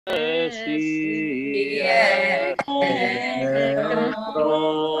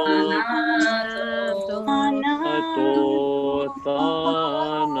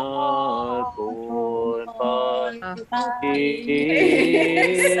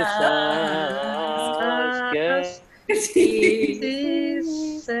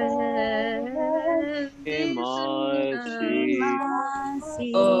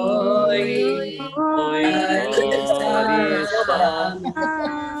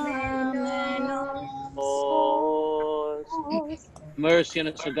Mercy on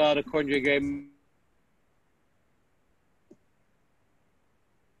us, O God, according to your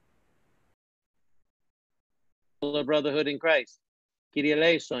great brotherhood in Christ. Kyrie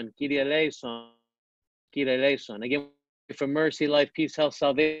eleison, Kyrie eleison, Kyrie eleison. Again, for mercy, life, peace, health,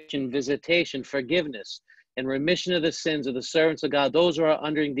 salvation, visitation, forgiveness, and remission of the sins of the servants of God, those who are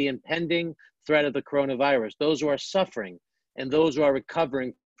under the impending threat of the coronavirus, those who are suffering, and those who are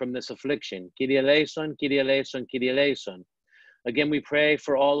recovering from this affliction. Kyrie eleison, Kyrie eleison, Kyrie eleison. Again, we pray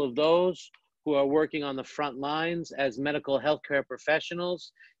for all of those who are working on the front lines as medical healthcare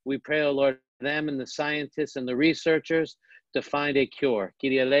professionals. We pray, O Lord, them and the scientists and the researchers to find a cure.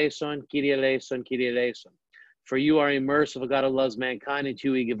 Kyrie eleison, Kyrie eleison, Kyrie eleison. For you are a merciful God who loves mankind, and to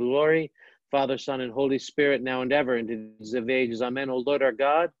you we give glory, Father, Son, and Holy Spirit, now and ever, into the ages. Amen. O Lord our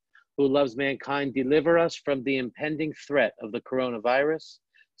God, who loves mankind, deliver us from the impending threat of the coronavirus.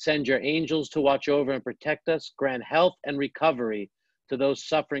 Send your angels to watch over and protect us. Grant health and recovery to those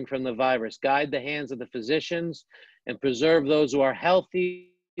suffering from the virus. Guide the hands of the physicians and preserve those who are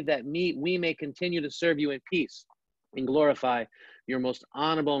healthy, that we may continue to serve you in peace and glorify your most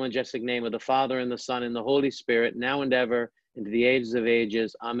honorable and majestic name, of the Father and the Son and the Holy Spirit, now and ever, into the ages of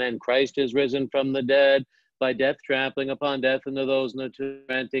ages. Amen. Christ is risen from the dead, by death trampling upon death, and to those no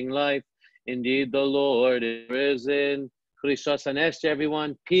granting life. Indeed, the Lord is risen. Christos anesti,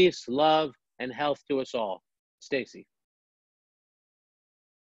 everyone. Peace, love, and health to us all. Stacy.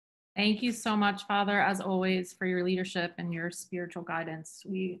 Thank you so much, Father, as always, for your leadership and your spiritual guidance.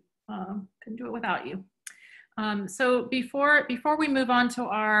 We couldn't do it without you. So before we move on to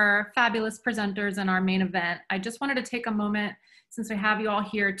our fabulous presenters and our main event, I just wanted to take a moment, since we have you all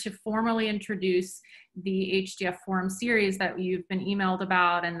here, to formally introduce the HDF Forum series that you've been emailed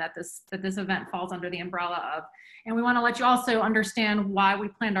about, and that this event falls under the umbrella of. And we want to let you also understand why we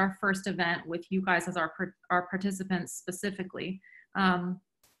planned our first event with you guys as our participants specifically.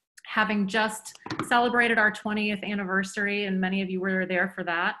 Having just celebrated our 20th anniversary, and many of you were there for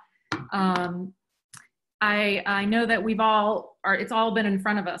that, I know that it's all been in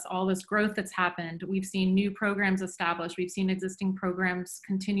front of us, all this growth that's happened. We've seen new programs established. We've seen existing programs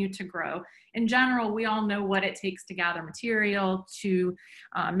continue to grow. In general, we all know what it takes to gather material, to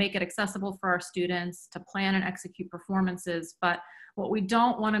make it accessible for our students, to plan and execute performances. But what we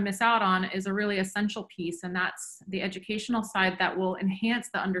don't want to miss out on is a really essential piece, and that's the educational side that will enhance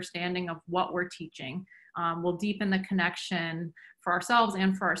the understanding of what we're teaching. Will deepen the connection for ourselves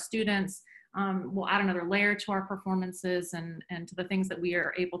and for our students. We'll add another layer to our performances and to the things that we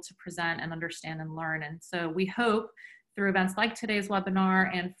are able to present and understand and learn. And so we hope through events like today's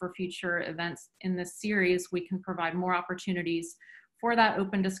webinar and for future events in this series, we can provide more opportunities for that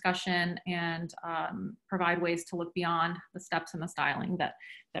open discussion and provide ways to look beyond the steps and the styling that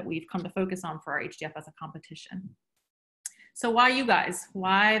we've come to focus on for our HDF as a competition. So why you guys?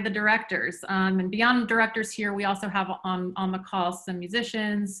 Why the directors? And beyond directors here, we also have on the call some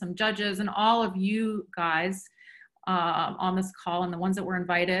musicians, some judges, and all of you guys on this call, and the ones that were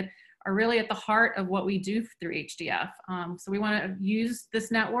invited are really at the heart of what we do through HDF. So we want to use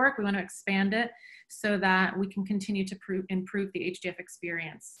this network, we want to expand it so that we can continue to improve the HDF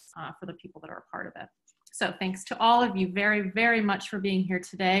experience for the people that are a part of it. So thanks to all of you very, very much for being here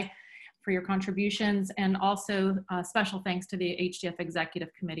today, for your contributions, and also special thanks to the HDF Executive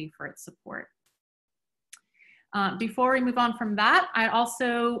Committee for its support. Before we move on from that, I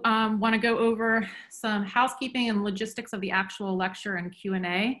also want to go over some housekeeping and logistics of the actual lecture and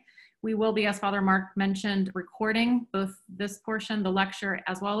Q&A. We will be, as Father Mark mentioned, recording both this portion, the lecture,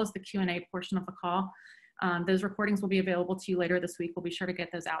 as well as the Q&A portion of the call. Those recordings will be available to you later this week. We'll be sure to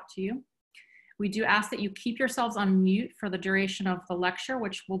get those out to you. We do ask that you keep yourselves on mute for the duration of the lecture,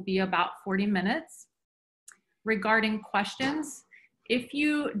 which will be about 40 minutes. Regarding questions, if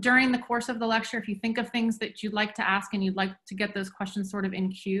you, during the course of the lecture, if you think of things that you'd like to ask and you'd like to get those questions sort of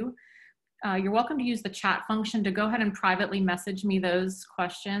in queue, you're welcome to use the chat function to go ahead and privately message me those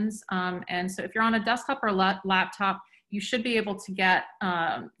questions. And so if you're on a desktop or laptop, you should be able to get,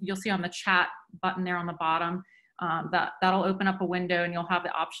 you'll see on the chat button there on the bottom, that'll open up a window and you'll have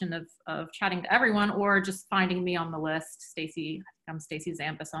the option of chatting to everyone or just finding me on the list. Stacy, I'm Stacy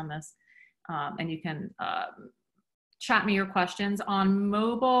Zampis on this. And you can chat me your questions on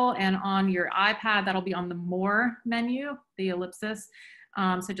mobile and on your iPad. That'll be on the More menu, the ellipsis.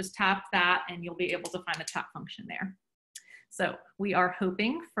 So just tap that and you'll be able to find the chat function there. So we are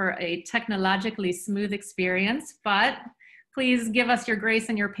hoping for a technologically smooth experience, but please give us your grace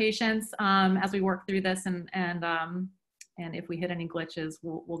and your patience as we work through this, and if we hit any glitches,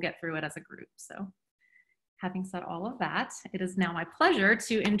 we'll get through it as a group. So having said all of that, it is now my pleasure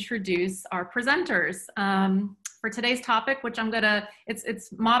to introduce our presenters. For today's topic, which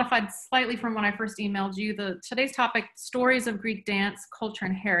it's modified slightly from when I first emailed you, today's topic, stories of Greek dance, culture,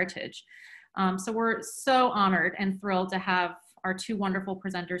 and heritage. So we're so honored and thrilled to have our two wonderful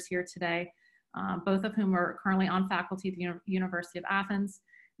presenters here today, both of whom are currently on faculty at the University of Athens.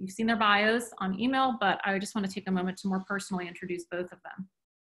 You've seen their bios on email, but I just want to take a moment to more personally introduce both of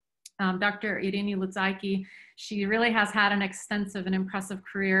them. Dr. Irene Loutzaki, she really has had an extensive and impressive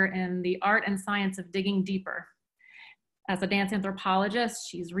career in the art and science of digging deeper. As a dance anthropologist,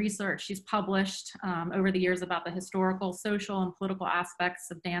 she's researched, she's published over the years about the historical, social, and political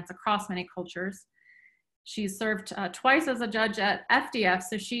aspects of dance across many cultures. She's served twice as a judge at FDF,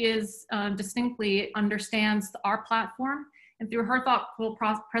 so she distinctly understands our platform, and through her thoughtful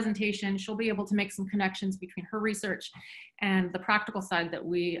presentation, she'll be able to make some connections between her research and the practical side that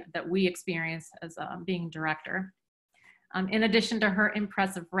we experience as being director. In addition to her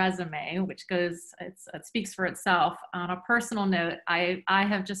impressive resume, which it speaks for itself, on a personal note, I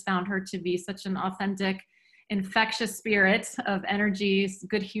have just found her to be such an authentic, infectious spirit of energy,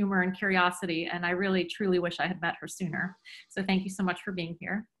 good humor, and curiosity, and I really, truly wish I had met her sooner. So thank you so much for being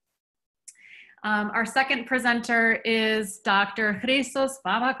here. Our second presenter is Dr. Christos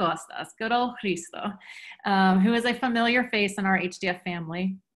Papakostas, good old Christo, who is a familiar face in our HDF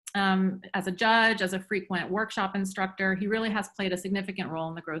family. As a judge, as a frequent workshop instructor, he really has played a significant role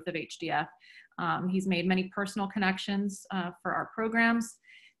in the growth of HDF. He's made many personal connections for our programs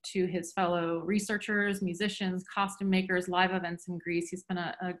to his fellow researchers, musicians, costume makers, live events in Greece. He's been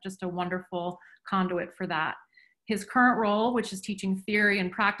just a wonderful conduit for that. His current role, which is teaching theory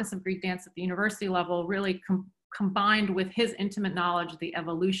and practice of Greek dance at the university level, really combined with his intimate knowledge of the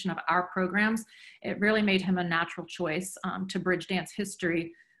evolution of our programs, it really made him a natural choice to bridge dance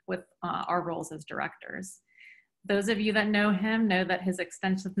history with our roles as directors. Those of you that know him know that his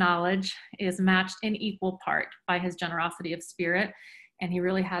extensive knowledge is matched in equal part by his generosity of spirit, and he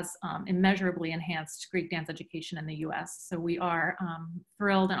really has immeasurably enhanced Greek dance education in the US. So we are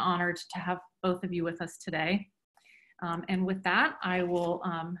thrilled and honored to have both of you with us today. And with that, I will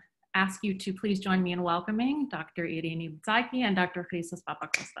ask you to please join me in welcoming Dr. Irene Loutzaki and Dr. Christos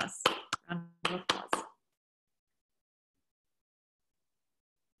Papakostas. Round of applause.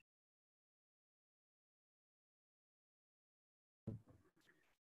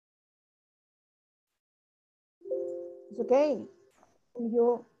 It's okay.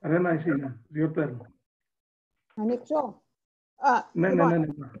 You... Arena, it's your turn. Ανοίξω.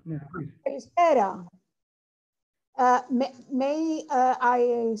 Please. Καλησπέρα. May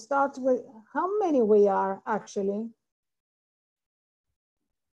I start with how many we are actually?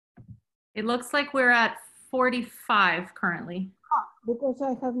 It looks like we're at 45 currently. Because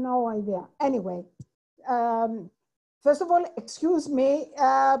I have no idea. Anyway, first of all, excuse me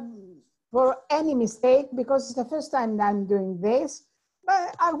for any mistake, because it's the first time that I'm doing this,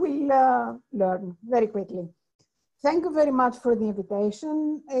 but I will learn very quickly. Thank you very much for the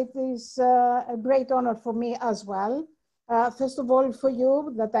invitation. It is a great honor for me as well. First of all, for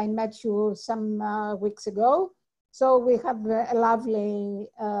you, that I met you some weeks ago. So we have a lovely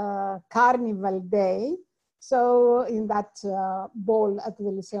carnival day. So in that ball at the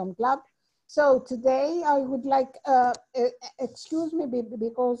Lyceum Club. So today I would like, excuse me,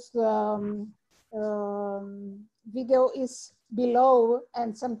 because video is below,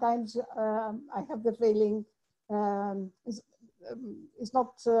 and sometimes I have the feeling it's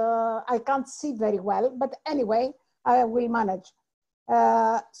not, I can't see very well, but anyway, I will manage.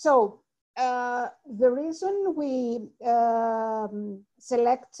 So the reason we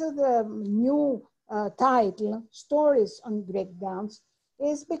select the new title, Stories on Greek Dance,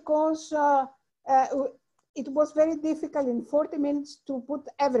 is because it was very difficult in 40 minutes to put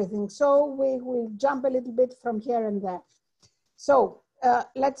everything. So we will jump a little bit from here and there. So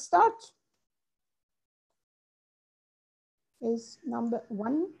let's start. Is number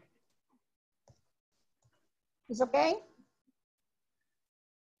 1. Is okay?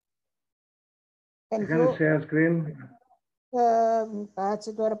 Can you share screen?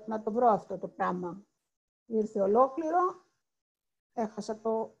 Κάτσε τώρα που να το βρω αυτό το πράγμα. Ήρθε ολόκληρο. Έχασα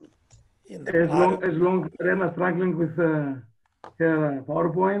το... As long as Irene struggling with her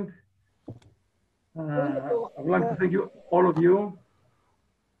PowerPoint, I would like to thank you, all of you.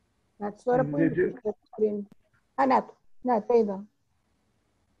 That's τώρα που είναι το screen. Ναι, το είδα.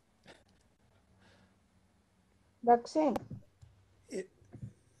 Εντάξει.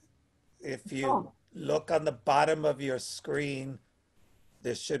 If you look on the bottom of your screen,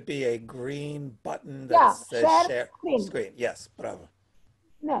 there should be a green button that says share screen. Yes, bravo.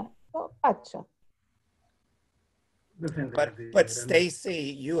 Ναι, το πάτησα. But Stacy,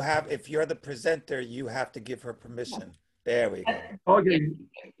 you have, if you're the presenter, you have to give her permission. There we go. Okay.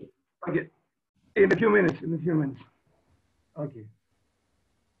 In a few minutes. Okay.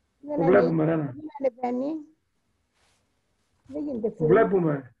 Το βλέπουμε, Ρένα. Δεν γίνεται full. Το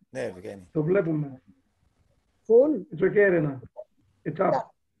βλέπουμε. Ναι, Ευγένη. Το βλέπουμε. Full. It's okay, Rena. It's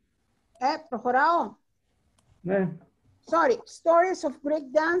up. Προχωράω. Ναι. Sorry. Stories of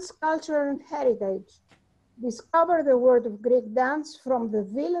Greek dance, culture and heritage. Discover the world of Greek dance from the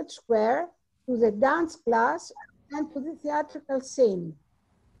village square to the dance class and to the theatrical scene.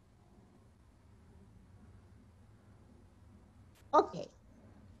 Okay.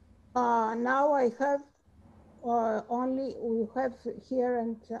 Now I have we have here,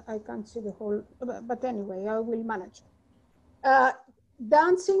 and I can't see the whole, but anyway, I will manage.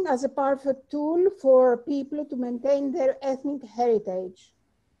 Dancing as a powerful tool for people to maintain their ethnic heritage.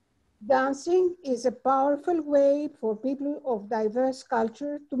 Dancing is a powerful way for people of diverse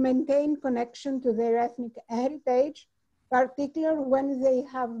culture to maintain connection to their ethnic heritage, particularly when they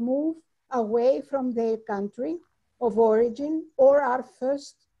have moved away from their country of origin or are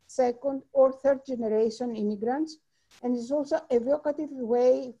first, second, or third generation immigrants, and is also a evocative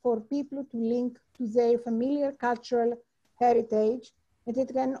way for people to link to their familiar cultural heritage, and it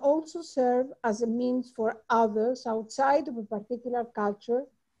can also serve as a means for others outside of a particular culture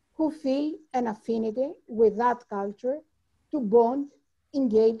who feel an affinity with that culture to bond,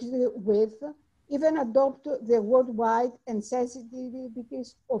 engage with, even adopt the worldwide and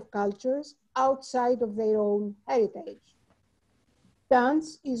sensitivities of cultures outside of their own heritage.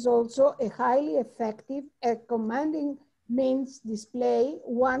 Dance is also a highly effective and commanding means display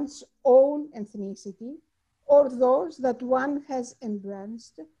one's own ethnicity or those that one has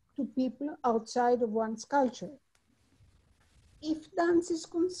embraced to people outside of one's culture. If dance is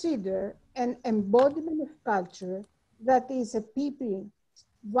considered an embodiment of culture, that is, a people's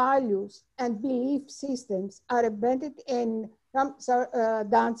values and belief systems are embedded in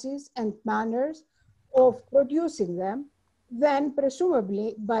dances and manners of producing them, then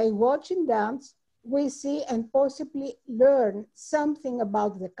presumably by watching dance, we see and possibly learn something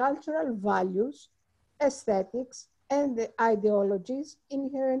about the cultural values, aesthetics, and the ideologies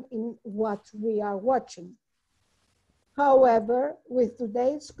inherent in what we are watching. However, with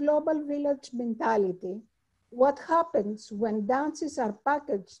today's global village mentality, what happens when dances are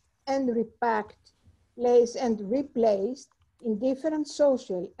packaged and repacked, placed and replaced in different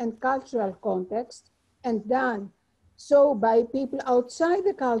social and cultural contexts and done so by people outside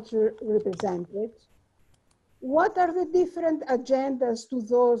the culture represented? What are the different agendas to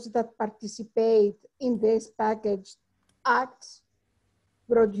those that participate in these packaged acts,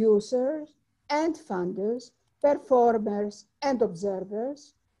 producers and funders, performers and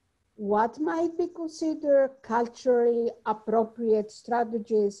observers? What might be considered culturally appropriate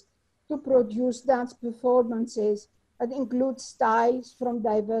strategies to produce dance performances that include styles from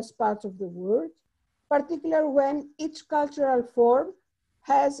diverse parts of the world, particularly when each cultural form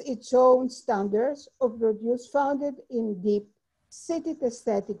has its own standards of produce founded in deep-seated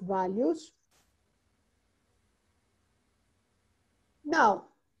aesthetic values? Now,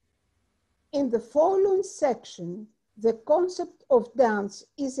 in the following section, the concept of dance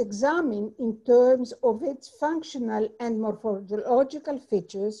is examined in terms of its functional and morphological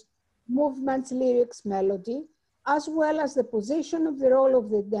features, movements, lyrics, melody, as well as the position of the role of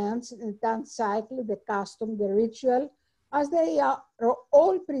the dance, the dance cycle, the custom, the ritual, as they are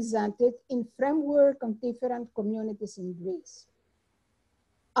all presented in framework of different communities in Greece.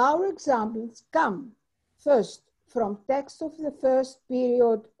 Our examples come first from texts of the first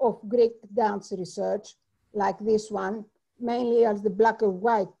period of Greek dance research, like this one, mainly as the black and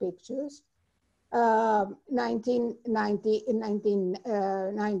white pictures,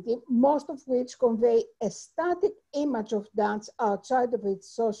 1990, most of which convey a static image of dance outside of its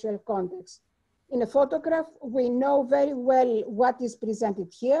social context. In a photograph, we know very well what is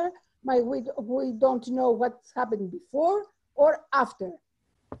presented here, but we don't know what happened before or after.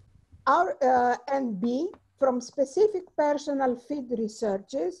 And B, from specific personal field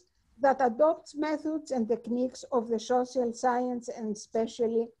researches that adopts methods and techniques of the social science and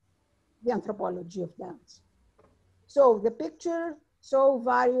especially the anthropology of dance. So the picture shows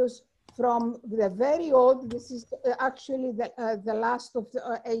various from the very old, this is actually the last of the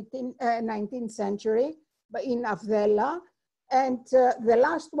 19th century, but in Avdela. And the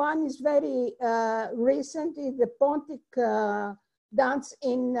last one is very recent, is the Pontic dance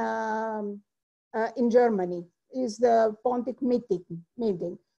in Germany, is the Pontic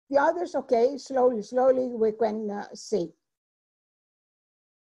meeting. The others, okay, slowly we can see.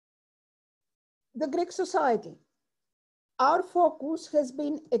 The Greek society. Our focus has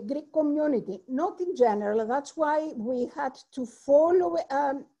been a Greek community, not in general. That's why we had to follow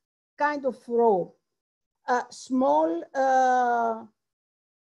a kind of row, small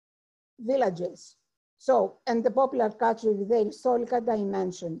villages. So, and the popular culture with the historical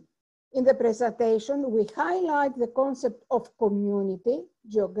dimension. In the presentation, we highlight the concept of community,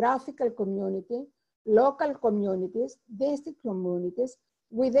 geographical community, local communities, district communities,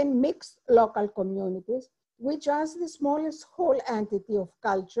 within mixed local communities, which as the smallest whole entity of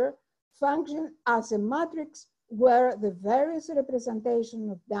culture function as a matrix where the various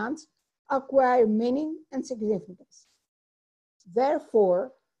representations of dance acquire meaning and significance.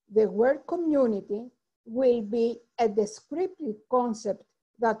 Therefore, the word community will be a descriptive concept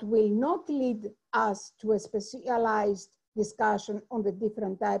that will not lead us to a specialized discussion on the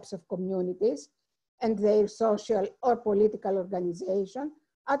different types of communities and their social or political organization,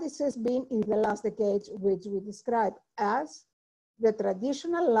 as it has been in the last decades, which we describe as the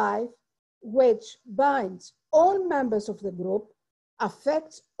traditional life, which binds all members of the group,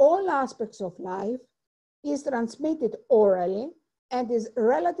 affects all aspects of life, is transmitted orally, and is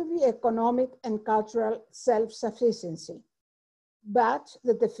relatively economic and cultural self-sufficiency. But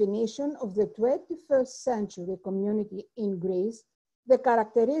the definition of the 21st century community in Greece, the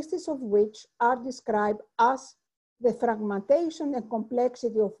characteristics of which are described as the fragmentation and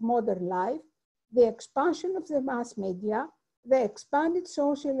complexity of modern life, the expansion of the mass media, the expanded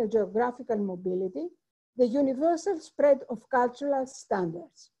social and geographical mobility, the universal spread of cultural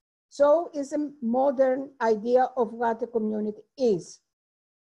standards. So is a modern idea of what a community is.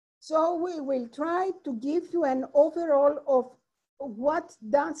 So we will try to give you an overall of what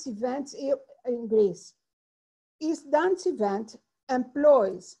dance events in Greece. Each dance event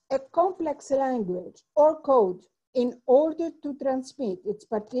employs a complex language or code in order to transmit its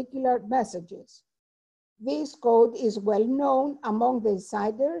particular messages. This code is well known among the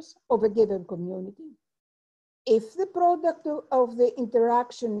insiders of a given community. If the product of the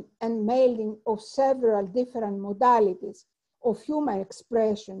interaction and mailing of several different modalities of human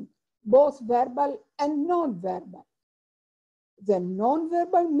expression, both verbal and non-verbal. The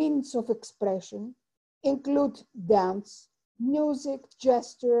non-verbal means of expression include dance, music,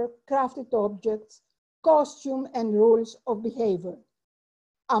 gesture, crafted objects, costume, and rules of behavior.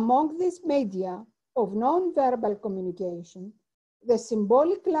 Among these media of non-verbal communication, the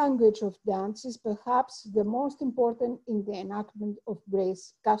symbolic language of dance is perhaps the most important in the enactment of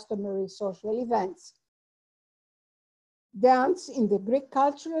Greece's customary social events. Dance in the Greek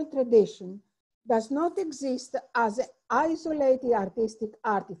cultural tradition does not exist as an isolated artistic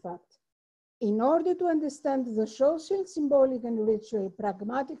artifact. In order to understand the social, symbolic, and ritual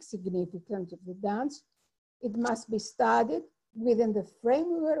pragmatic significance of the dance, it must be studied within the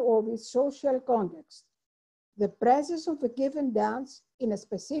framework of its social context. The presence of a given dance in a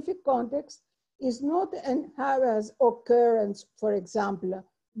specific context is not an inherent occurrence. For example,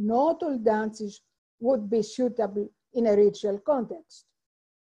 not all dances would be suitable in a ritual context.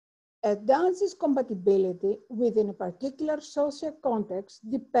 A dance's compatibility within a particular social context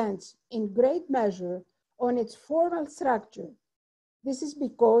depends in great measure on its formal structure. This is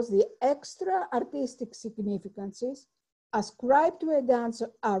because the extra artistic significances ascribed to a dance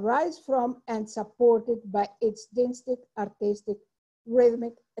arise from and supported by its distinct artistic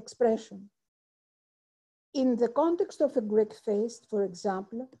rhythmic expression. In the context of a Greek feast, for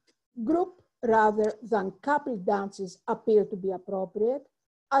example, group rather than couple dances appear to be appropriate,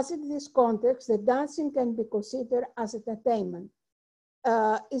 as in this context, the dancing can be considered as entertainment,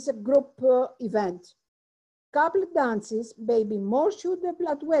 is a group event. Couple dances may be more suitable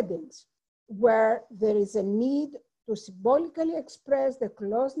at weddings, where there is a need to symbolically express the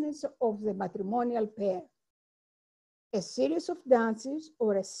closeness of the matrimonial pair. A series of dances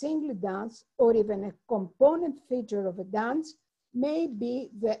or a single dance or even a component feature of a dance may be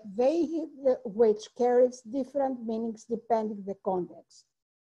the vehicle which carries different meanings depending on the context.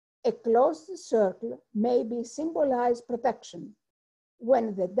 A closed circle may be symbolized protection.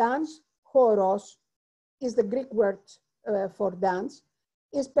 When the dance, choros, is the Greek word for dance,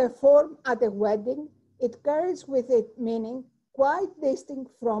 is performed at a wedding, it carries with it meaning quite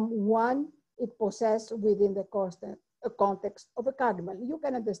distinct from one it possesses within the context of a carnival. You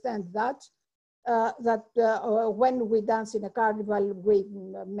can understand that, when we dance in a carnival, we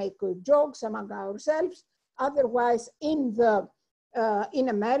make jokes among ourselves. Otherwise, in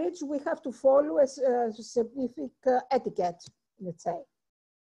a marriage, we have to follow a specific etiquette, let's say.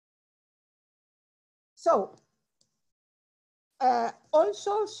 So, all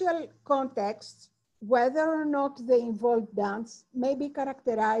social contexts, whether or not they involve dance, may be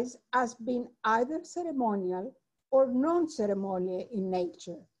characterized as being either ceremonial or non-ceremonial in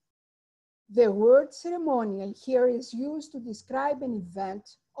nature. The word ceremonial here is used to describe an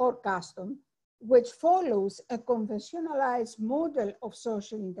event or custom which follows a conventionalized model of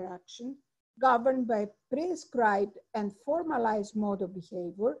social interaction governed by prescribed and formalized mode of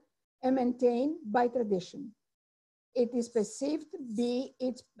behavior and maintained by tradition. It is perceived to be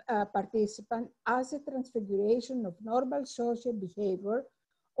its participant as a transfiguration of normal social behavior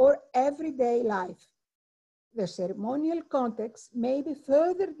or everyday life. The ceremonial context may be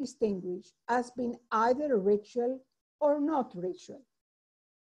further distinguished as being either ritual or not ritual.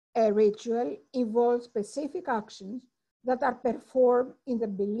 A ritual involves specific actions that are performed in the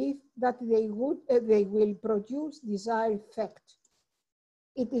belief that they will produce desired effect.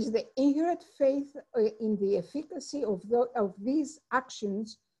 It is the inherent faith in the efficacy of these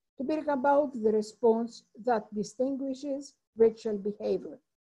actions to bring about the response that distinguishes ritual behavior.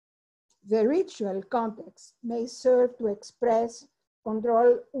 The ritual context may serve to express,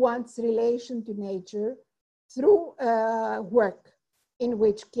 control one's relation to nature through work, in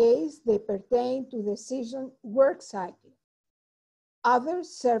which case they pertain to the season work cycle. Others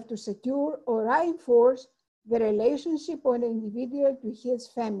serve to secure or reinforce the relationship of an individual to his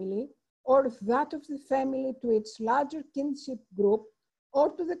family, or that of the family to its larger kinship group,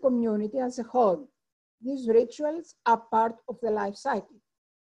 or to the community as a whole. These rituals are part of the life cycle.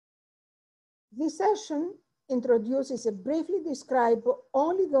 This session introduces and briefly describes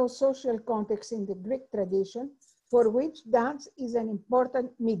only those social contexts in the Greek tradition for which dance is an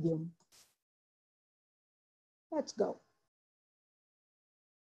important medium. Let's go.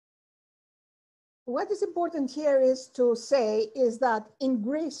 What is important here is to say is that in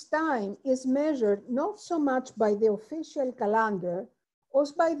Greece, time is measured not so much by the official calendar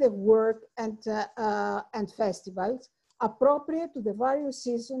as by the work and festivals appropriate to the various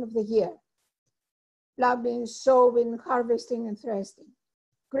seasons of the year. Plowing, sowing, harvesting, and threshing.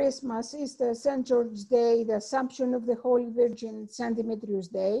 Christmas, Easter, St. George's Day, the Assumption of the Holy Virgin, St. Demetrius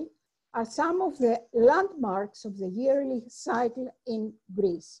Day are some of the landmarks of the yearly cycle in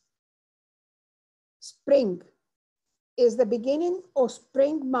Greece. Spring is the beginning of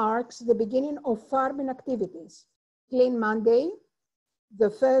spring, marks the beginning of farming activities. Clean Monday, the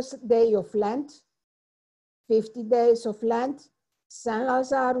first day of Lent, 50 days of Lent, St.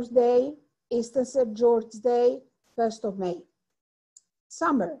 Lazarus Day, Easter St. George's Day, 1st of May.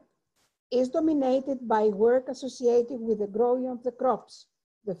 Summer is dominated by work associated with the growing of the crops.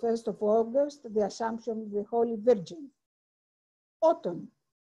 The 1st of August, the Assumption of the Holy Virgin. Autumn.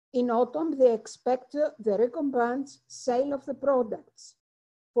 In autumn, they expect the recompense sale of the products.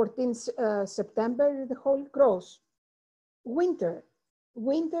 14th September, the Holy Cross. Winter.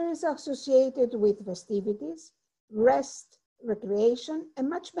 Winter is associated with festivities, rest, recreation, and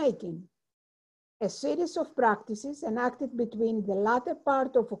matchmaking. A series of practices enacted between the latter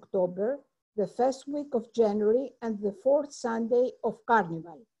part of October, the first week of January, and the fourth Sunday of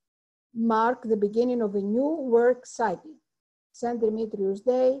Carnival mark the beginning of a new work cycle. St. Demetrius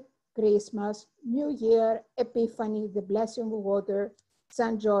Day, Christmas, New Year, Epiphany, the Blessing of Water,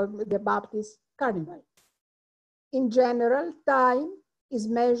 St. John the Baptist, Carnival. In general, time is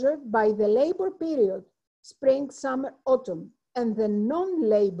measured by the labor period, spring, summer, autumn, and the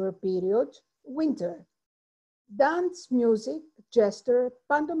non-labor period, winter. Dance, music, gesture,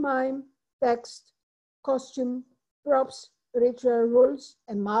 pantomime, text, costume, props, ritual rules,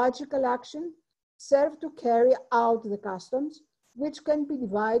 and magical action serve to carry out the customs, which can be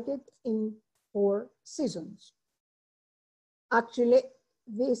divided in 4 seasons. Actually,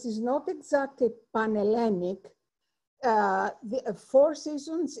 this is not exactly Pan-Hellenic. The 4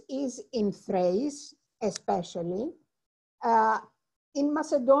 seasons is in Thrace, especially. In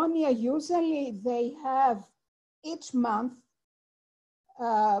Macedonia, usually they have each month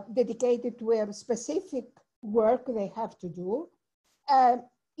dedicated to a specific work they have to do. And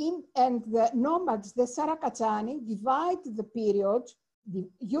the nomads, the Sarakatsani, divide the period,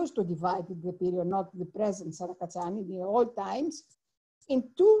 used to divide the period, not the present Sarakatsani, the old times, in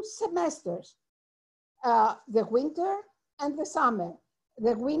 2 semesters, the winter and the summer.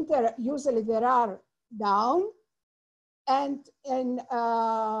 the winter, usually there are down, and in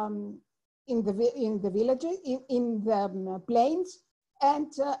the villages, in the plains,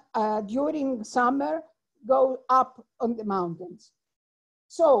 and during summer go up on the mountains.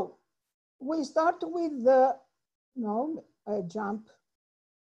 So we start with the, no, jump,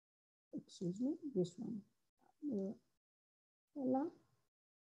 excuse me, this one.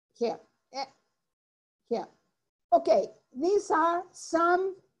 Here, here. Okay, these are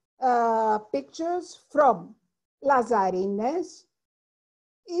some pictures from Lazarines.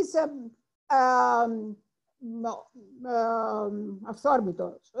 Is a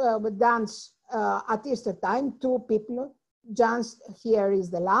Αυθόρμητος, dance at Easter time, two people. Just here is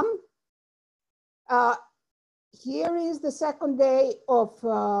the lamb. Here is the second day of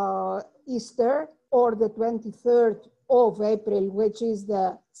Easter, or the 23rd of April, which is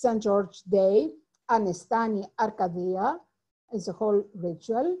the St. George Day, Anestani Arcadia, is a whole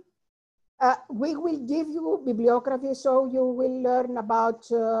ritual. We will give you bibliography, so you will learn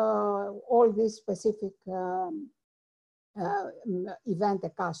about all these specific event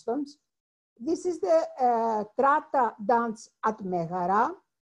customs. This is the Trata dance at Megara,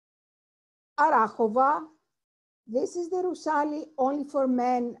 Arachova. This is the Rousali only for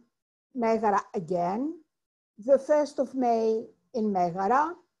men, Megara again. The 1st of May in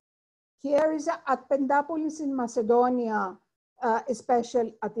Megara. Here is at Pendapolis in Macedonia,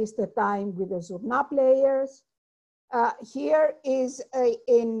 especially at Easter time with the Zurna players. Here is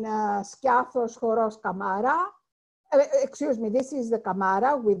in Skiathos Choros Kamara. Excuse me, this is the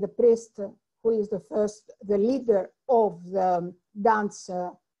Kamara with the priest who is the leader of the dance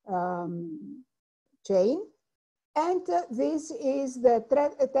chain. And this is the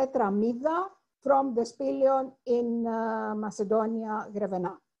Tetramida from the Spilion in Macedonia,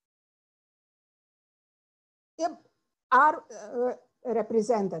 Grevena. Are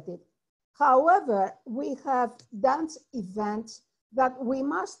representative. However, we have dance events that we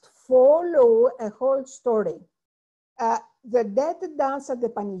must follow a whole story. The dead dance at the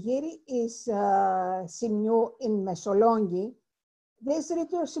Panigiri is Simiou in Mesolongi. This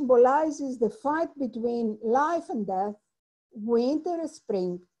ritual symbolizes the fight between life and death, winter and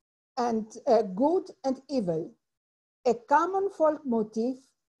spring, and good and evil. A common folk motif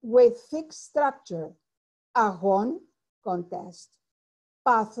with fixed structure, agon, contest,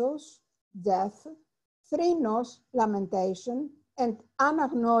 pathos, death, thrinos, lamentation, and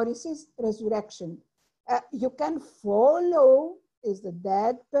anagnorisis, resurrection. You can follow, is the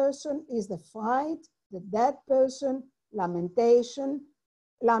dead person, is the fight, the dead person, lamentation,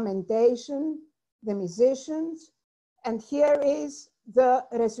 the musicians, and here is the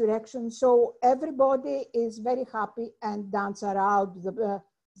resurrection. So everybody is very happy and dance around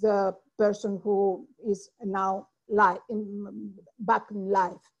the person who is now back in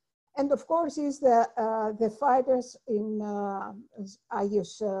life. And of course is the fighters in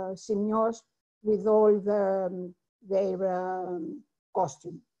Agios Simios with all their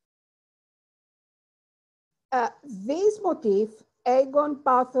costume. This motif, agon,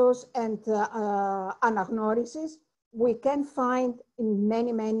 pathos, and anagnorisis, we can find in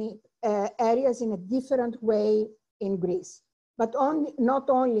many areas in a different way in Greece, but not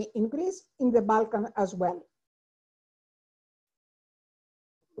only in Greece, in the Balkan as well.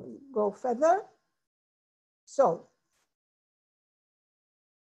 Go further. So,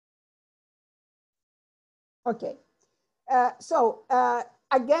 okay.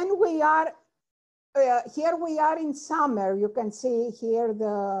 Again, we are, here we are in summer. You can see here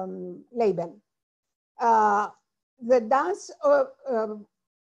the label. The dance, a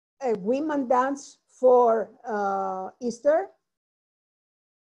women dance for Easter.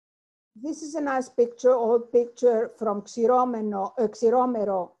 This is a nice picture, old picture from Xyromero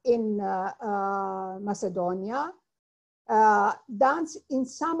in Macedonia. Dance in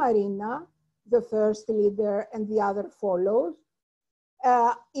Samarina, the first leader and the other follows.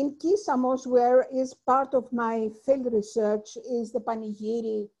 In Kissamos, where is part of my field research, is the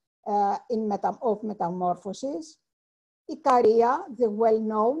Panigiri of Metamorphosis. Ikaria, the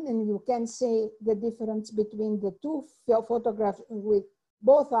well-known, and you can see the difference between the two photographs with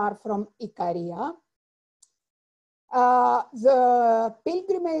both are from Ikaria. The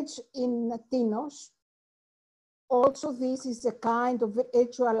pilgrimage in Tinos, also this is a kind of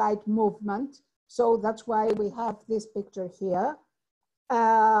ritualite movement, so that's why we have this picture here.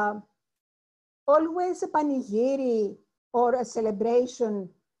 Always a panigiri or a celebration,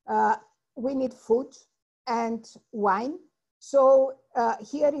 we need food and wine. So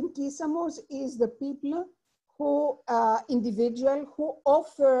here in Kissamos is the people who, individual who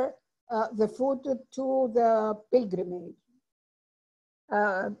offer the food to the pilgrimage.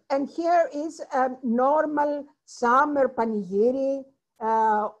 And here is a normal summer panigiri,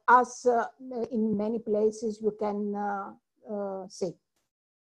 as in many places you can see.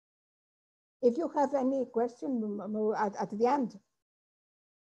 If you have any question at the end.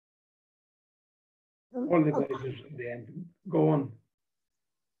 All the places at the end. Go on.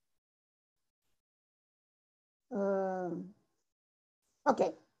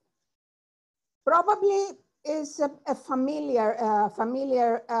 Okay. Probably is a familiar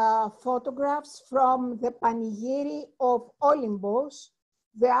photographs from the panigiri of Olympos,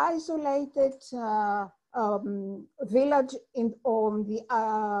 the isolated village on the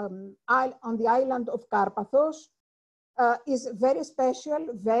island of Karpathos. Is very special,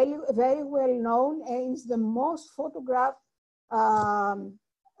 very well known, and is the most photographed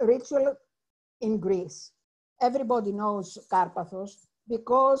ritual in Greece. Everybody knows Karpathos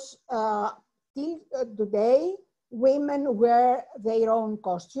because till today, women wear their own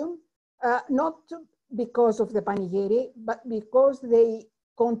costume, not because of the panigiri, but because they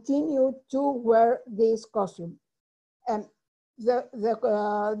continue to wear this costume.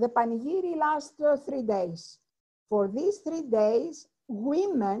 The panigiri lasts 3 days. For these 3 days,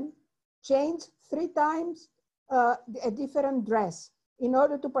 women change 3 times a different dress in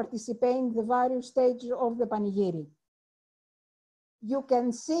order to participate in the various stages of the panigiri. You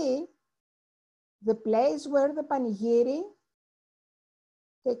can see the place where the panigiri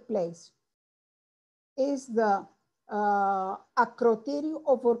take place is the Acrotiri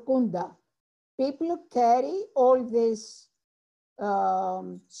of Orkunda. People carry all these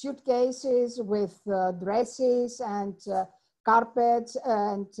suitcases with dresses and carpets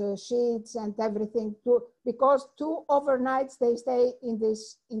and sheets and everything, because 2 overnights they stay in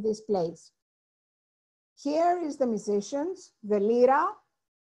this place. Here is the musicians, the lira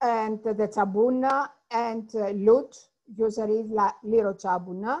and the tsabuna and lute, usually liro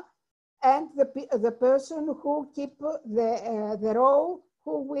tsabuna, and the person who keep the row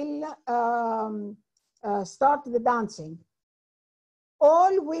who will start the dancing.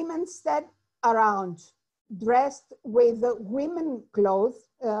 All women stand around, dressed with the women clothes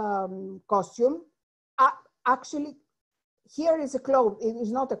costume. Actually, here is a cloth, it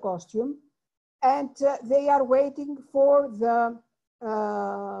is not a costume. And they are waiting for the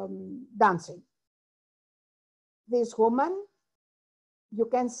dancing. This woman, you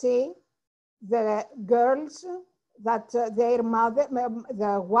can see the girls that their mother,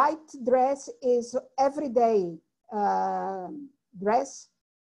 the white dress is everyday dress,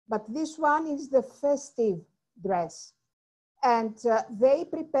 but this one is the festive dress. And they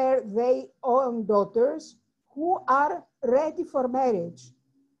prepare their own daughters who are ready for marriage.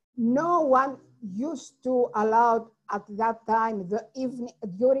 No one used to allow at that time,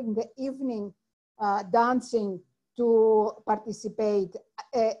 during the evening dancing, to participate,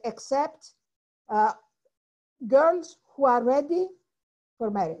 except girls who are ready for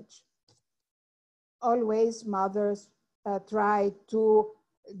marriage. Always mothers try to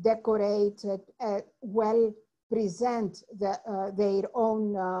decorate, well present their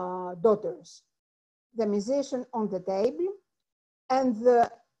own daughters. The musician on the table, and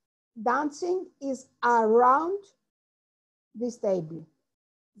the dancing is around this table.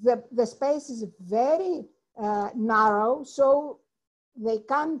 The space is very narrow, so they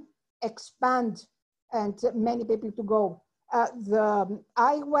can expand and many people to go.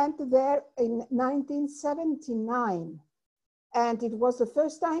 I went there in 1979, and it was the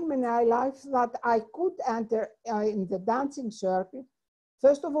first time in my life that I could enter in the dancing circle.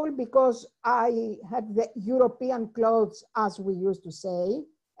 First of all, because I had the European clothes, as we used to say,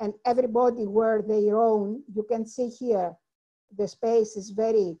 and everybody wear their own. You can see here, the space is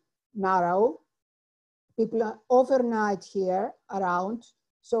very narrow. People are overnight here around,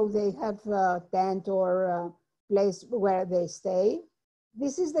 so they have a tent or a place where they stay.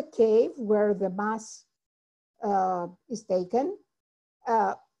 This is the cave where the mass is taken,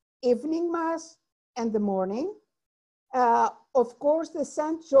 evening mass and the morning. Of course, the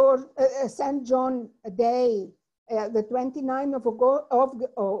St. John Day, the 29th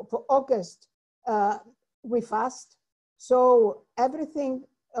of August, we fast. So everything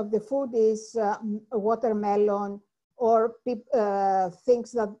of the food is watermelon or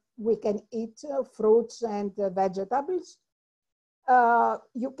things that we can eat, fruits and vegetables.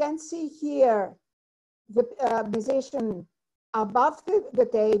 You can see here the musician above the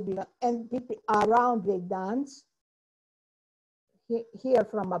table and people around they dance. Here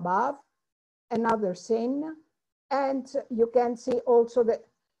from above, another scene. And you can see also that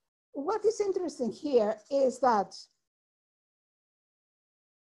what is interesting here is that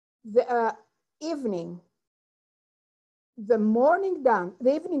the evening, the morning dance,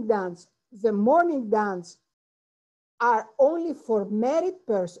 the evening dance, the morning dance are only for married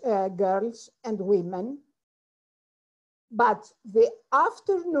girls and women, but the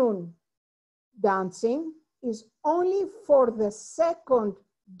afternoon dancing is only for the second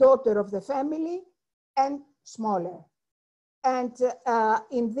daughter of the family and smaller. And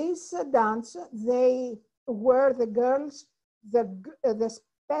in this dance, they wear the girls, the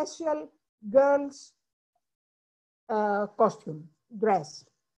special girls' costume, dress.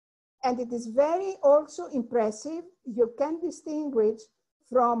 And it is very also impressive. You can distinguish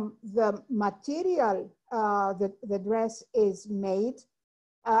from the material the dress is made.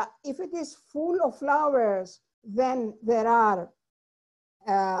 If it is full of flowers, then there are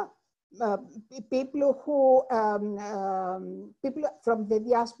people who people from the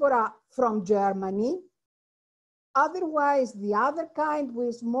diaspora from Germany. Otherwise, the other kind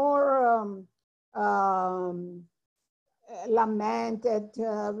with more lamented,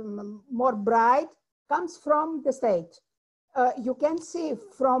 more bright, comes from the States. You can see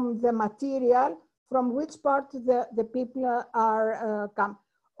from the material from which part the people are come.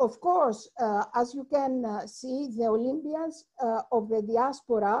 Of course, as you can see, the Olympians of the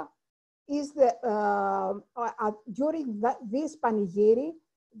diaspora is the during this panegyri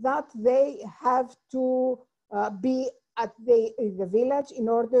that they have to be at the village in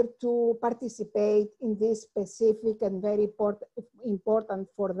order to participate in this specific and very important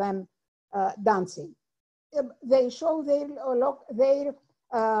for them dancing. They show their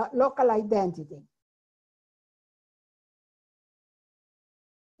local identity.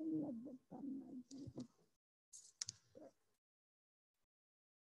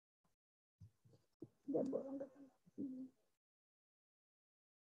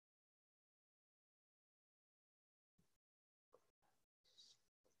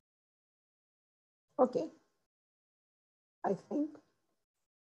 Okay, I think.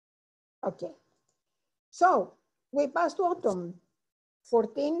 Okay, so we passed autumn,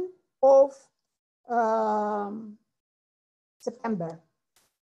 14th of September.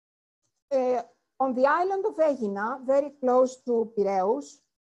 On the island of Aegina, very close to Piraeus,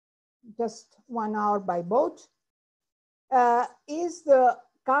 just 1 hour by boat, is the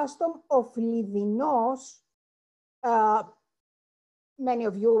custom of Lidinos. Many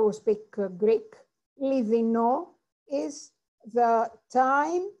of you speak Greek. Lidino is the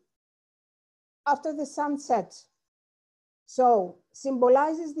time after the sunset. So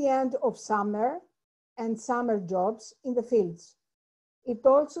symbolizes the end of summer and summer jobs in the fields. It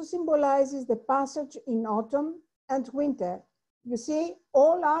also symbolizes the passage in autumn and winter. You see,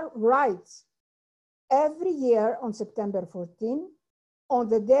 all are rites. Every year on September 14, on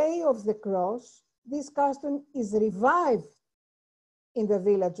the day of the cross, this custom is revived in the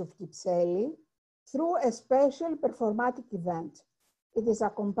village of Kypseli through a special performatic event. It is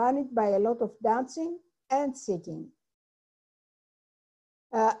accompanied by a lot of dancing and singing.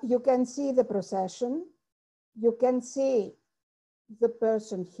 You can see the procession. You can see the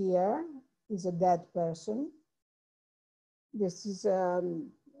person here is a dead person. This is a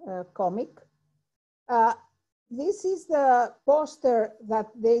comic. This is the poster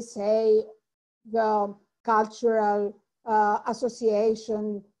that they say the cultural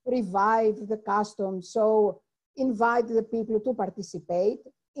association revive the custom, so invite the people to participate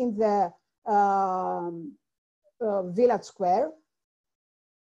in the village square.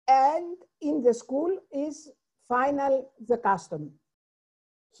 And in the school is final the custom.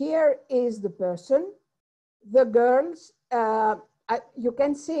 Here is the person, the girls, you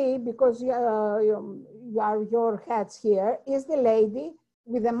can see because your heads here is the lady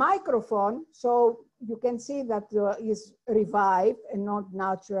with a microphone, so you can see that is revived and not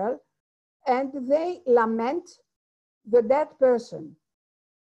natural, and they lament the dead person.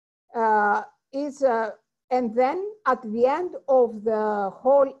 And then at the end of the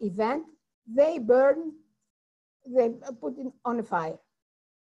whole event, they burn, they put it on a fire.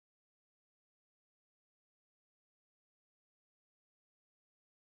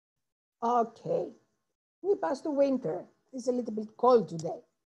 Okay, we passed the winter. It's a little bit cold today.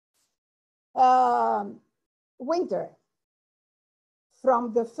 Winter,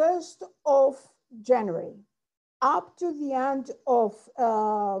 from the 1st of January up to the end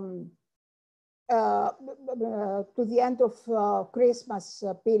of Christmas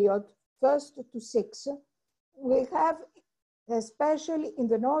period, 1st to 6th, we have, especially in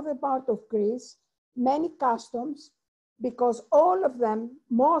the northern part of Greece, many customs, because all of them,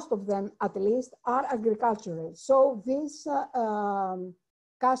 most of them at least, are agricultural. So these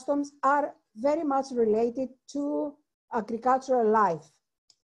customs are very much related to agricultural life.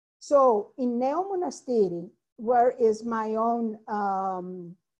 So in Neo Monastiri, where is my own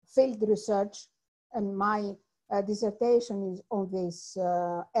field research, and my dissertation is on this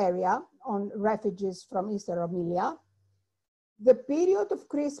area, on refugees from Eastern Romelia. The period of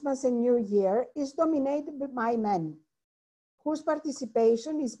Christmas and New Year is dominated by men, whose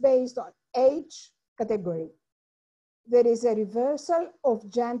participation is based on age category. There is a reversal of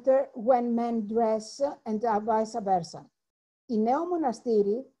gender when men dress and vice versa. In Neo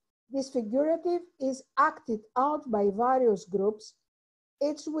Monastiri, this figurative is acted out by various groups,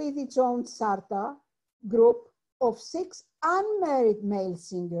 each with its own sarta group of 6 unmarried male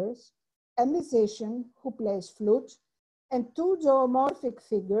singers, a musician who plays flute, and 2 zoomorphic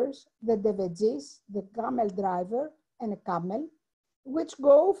figures, the devejis, the camel driver, and a camel, which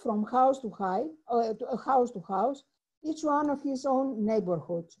go from house to house, each one of his own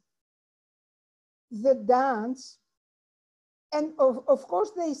neighborhood. The dance, and of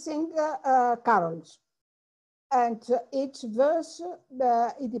course they sing carols. And each verse,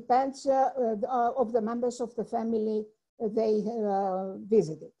 it depends of the members of the family they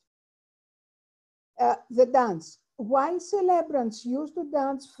visited. The dance. While celebrants used to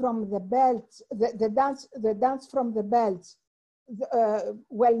dance from the belts, the dance from the belts,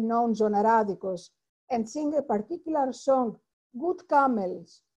 well-known zonaradicos, and sing a particular song, good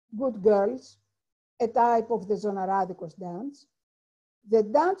camels, good girls, a type of the zonaradicos dance. The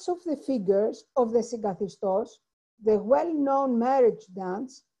dance of the figures of the Sigathistos, the well-known marriage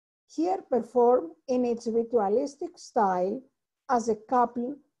dance, here performed in its ritualistic style as a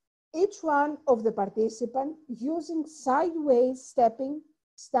couple, each one of the participants using sideways stepping,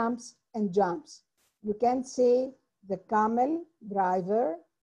 stamps, and jumps. You can see the camel driver,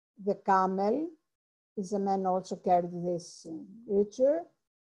 the camel is a man also carried this creature.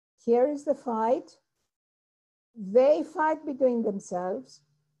 Here is the fight. They fight between themselves.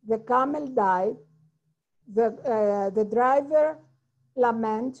 The camel died. The driver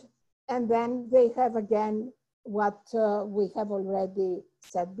lament, and then they have again what we have already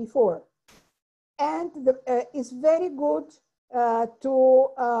said before. And it's very good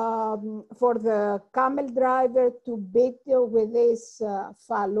for the camel driver to beat you with this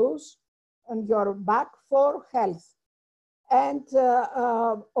phallus on your back for health. And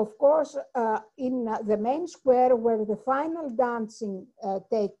of course, in the main square where the final dancing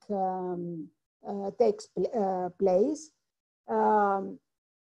takes place,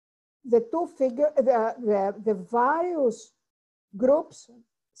 the various groups,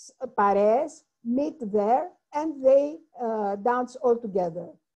 pares, meet there and they dance all together.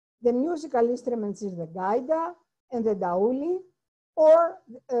 The musical instruments is the gaida and the daouli, or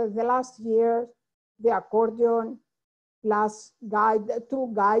the last year, the accordion, plus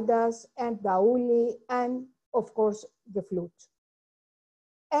 2 gaidas and daouli, and of course the flute.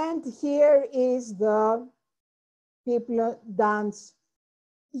 And here is the people dance.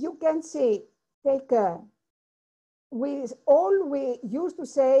 You can see, take care. We used to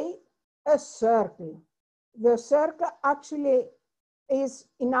say a circle. The circle actually is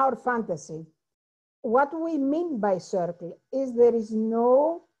in our fantasy. What we mean by circle is there is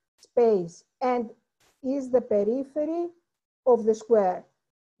no space and is the periphery of the square.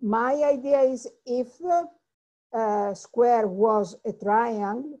 My idea is if the square was a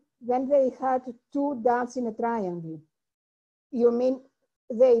triangle, then they had to dance in a triangle. You mean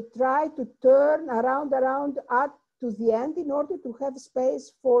they try to turn around up to the end in order to have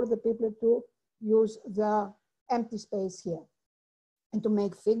space for the people to use the empty space here and to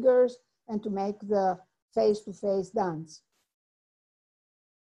make figures and to make the face-to-face dance.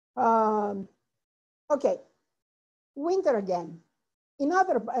 Okay, winter again. In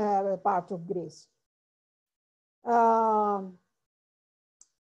other parts of Greece,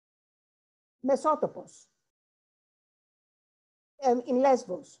 Mesotopos, in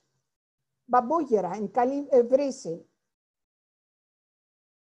Lesbos, Babougera in Vrisi,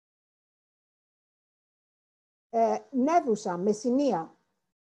 Nevusa, Messinia.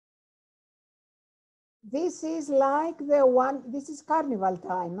 This is like the one, this is carnival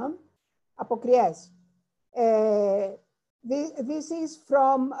time, Apokries. This is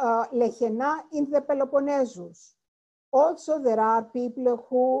from Lechena in the Peloponnesus. Also, there are people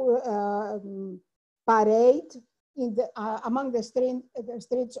who parade in the, among the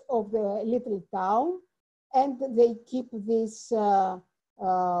streets of the little town, and they keep this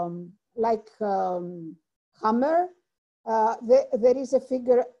hammer. There is a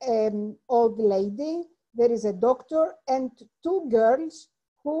figure, old lady, there is a doctor, and 2 girls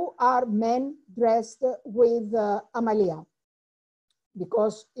who are men dressed with Amalia.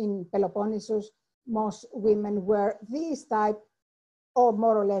 Because in Peloponnesus, most women wear this type or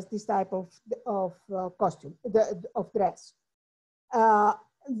more or less this type of costume, of dress.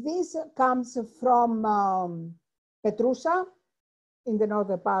 This comes from Petroussa in the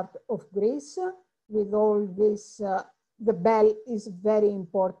northern part of Greece. With all this, the bell is very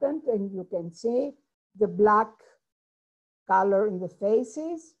important, and you can see the black color in the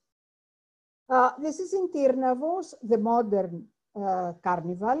faces. This is in Tyrnavos, the modern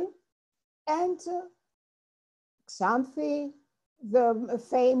carnival, and Xanthi, the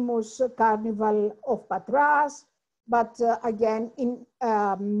famous carnival of Patras. But again, in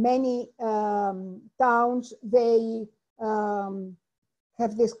many towns, they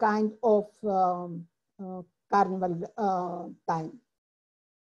have this kind of carnival time.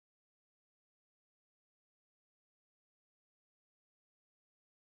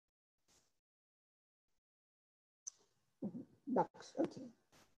 Ducks, okay.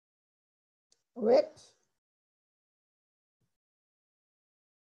 Wait.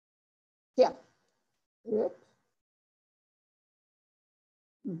 Yeah. Wait.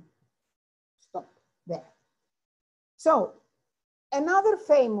 Stop there. So, another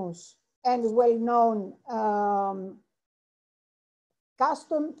famous and well-known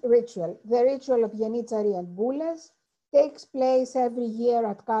custom ritual, the ritual of Yanitsari and Boules, takes place every year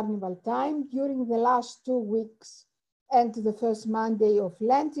at carnival time during the last 2 weeks and the first Monday of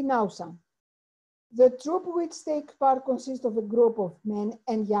Lent in Ausa. The troupe which takes part consists of a group of men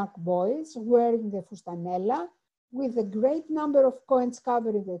and young boys wearing the fustanella, with a great number of coins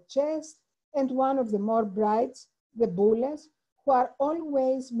covering the chest, and one of the more brides, the Boules, who are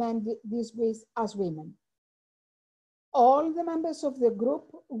always men disguised as women. All the members of the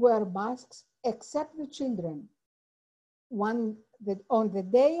group wear masks except the children. On the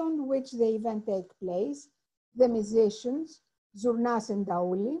day on which the event takes place, the musicians, Zournas and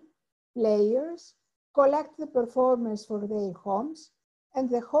Daouli, players, collect the performers for their homes, and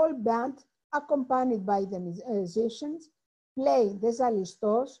the whole band, accompanied by the musicians, play the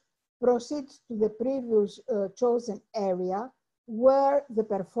Zalistos, proceeds to the previous chosen area where the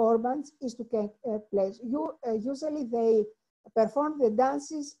performance is to take place. Usually they perform the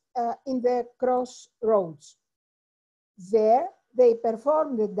dances in the crossroads. There they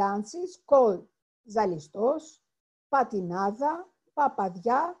perform the dances called Zalistos, Patinada,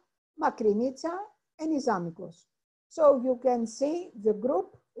 Papadia, Makrinitsa, and Izamikos. So you can see the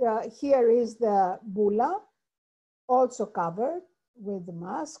group. Here is the Bula, also covered with the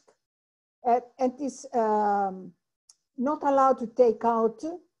mask, and is not allowed to take out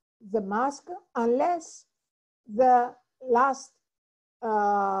the mask unless the last,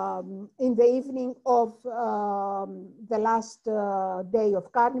 in the evening of the last day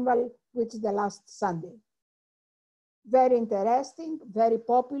of carnival, which is the last Sunday. Very interesting, very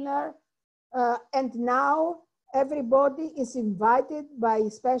popular. And now everybody is invited by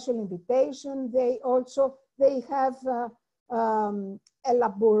special invitation. They have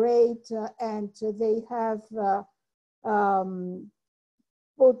elaborate and they have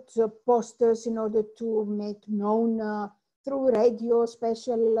put posters in order to make known through radio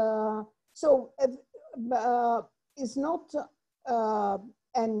special. So it's not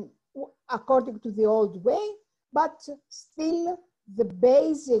according to the old way, but still the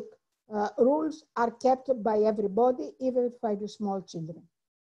basic rules are kept by everybody, even by the small children.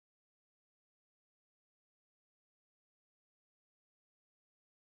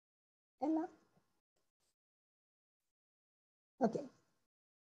 Ella? Okay.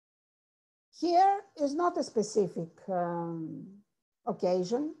 Here is not a specific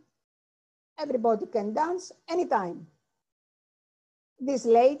occasion. Everybody can dance anytime. This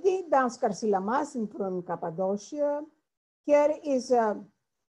lady dances Karsilamas from Cappadocia. Here is a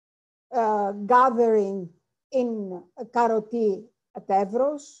gathering in Karoti at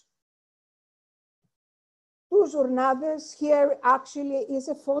Evros. Two Zournades. Here actually is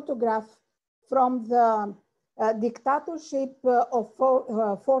a photograph from the dictatorship of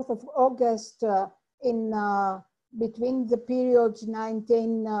 4th of August in between the periods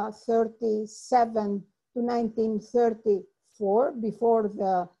 1937 to 1934, before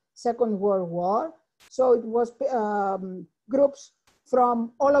the Second World War. So it was groups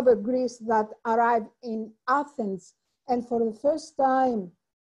from all over Greece that arrived in Athens, and for the first time,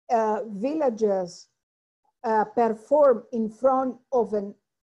 villagers perform in front of a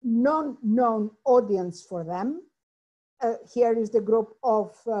non-known audience for them. Here is the group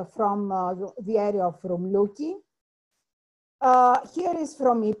of from the area of Loutzaki. Here is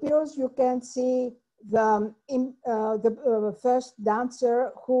from Epirus. You can see the first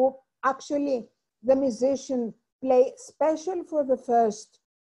dancer, who actually the musician play special for the first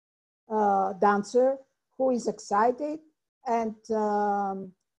dancer, who is excited. and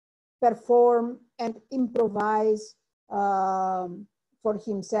perform and improvise for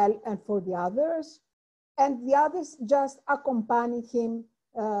himself and for the others. And the others just accompany him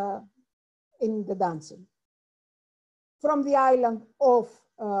in the dancing. From the island of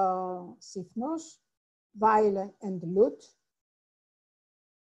Sifnos, violin and lute.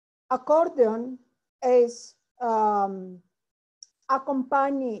 Accordion is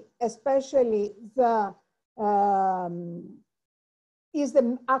accompany, especially the is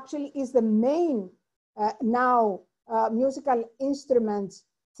the main now musical instruments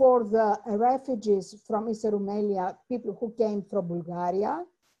for the refugees from Eastern Rumelia, people who came from Bulgaria.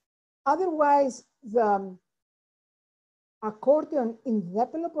 Otherwise, the accordion in the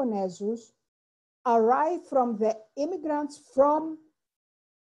Peloponnesus arrived from the immigrants from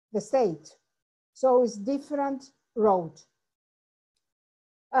the state. So it's different road.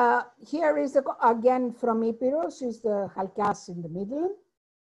 Here is again from Epirus, is the Halkias in the middle.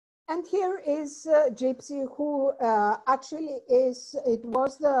 And here is Gypsy, who actually it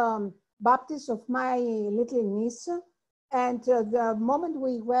was the baptism of my little niece. And the moment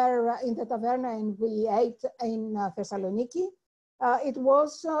we were in the taverna and we ate in Thessaloniki, it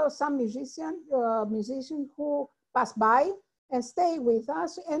was some musician who passed by and stayed with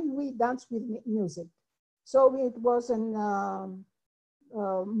us, and we danced with music. So it was a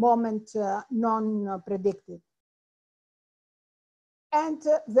moment non-predicted. And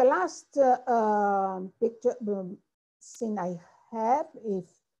the last picture scene I have, if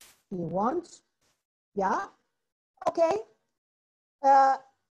he wants, yeah, okay.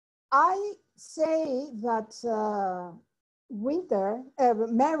 I say that winter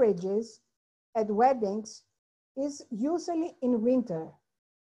marriages at weddings is usually in winter.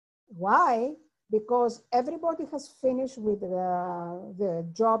 Why? Because everybody has finished with the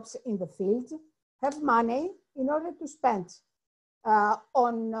jobs in the field, have money in order to spend.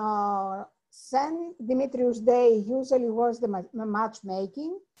 On St. Dimitrius Day usually was the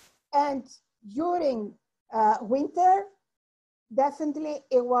matchmaking, and during winter, definitely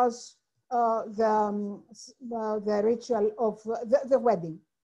it was the ritual of the wedding.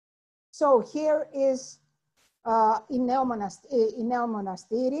 So here is in Neo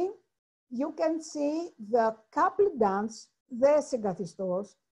Monastiri, you can see the couple dance, the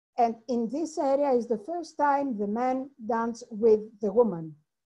Sigathistos, and in this area is the first time the man dance with the woman.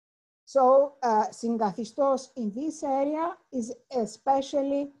 So Sigathistos in this area is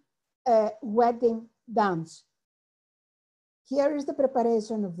especially a wedding dance. Here is the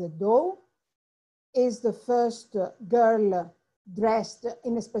preparation of the dough. Is the first girl dressed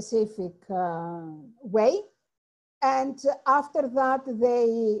in a specific way. And after that,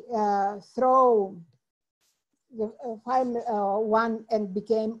 they throw the final one and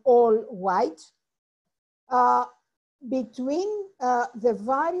became all white. Between the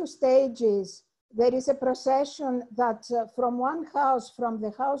various stages, there is a procession that from one house, from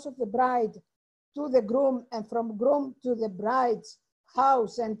the house of the bride to the groom, and from groom to the bride's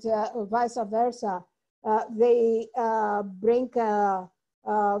house, and vice versa. They bring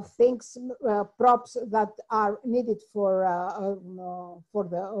things, props that are needed for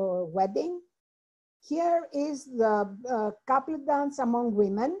the wedding. Here is the couple dance among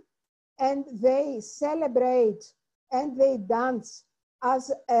women, and they celebrate and they dance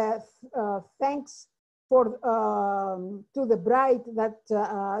as a thanks for to the bride, that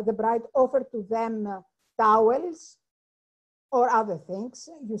the bride offered to them towels or other things.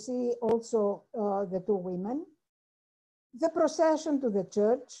 You see also the two women. The procession to the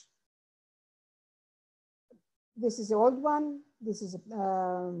church. This is the old one. This is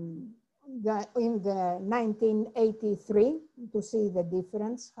in the 1983, to see the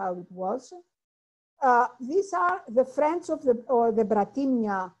difference, how it was. These are the friends of the, or the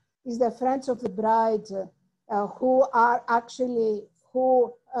bratimia is the friends of the bride who are actually,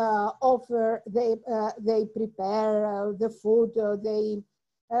 who offer, they prepare the food, they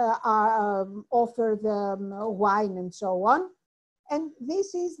offer the wine and so on. And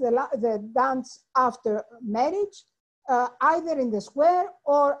this is the dance after marriage, either in the square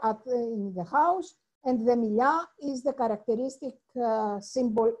or in the house. And the milia is the characteristic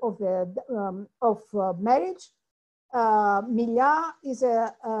symbol of the marriage. Milia is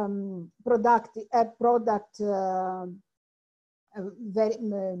a product very,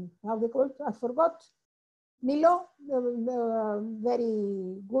 how they call it? I forgot. Milo,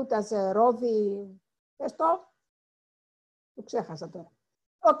 very good as a ρόδι. Πες το. Το ξέχασα τώρα.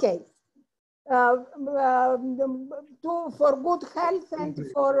 Okay. For good health and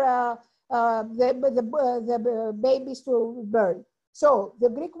for the babies to burn. So the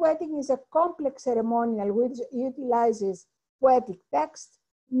Greek wedding is a complex ceremonial which utilizes poetic text,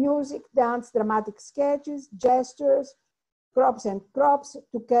 music, dance, dramatic sketches, gestures, props and props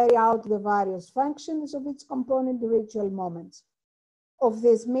to carry out the various functions of its component ritual moments. Of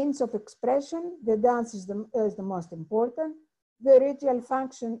this means of expression, the dance is the most important. The ritual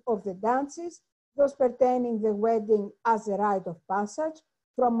function of the dances, those pertaining the wedding as a rite of passage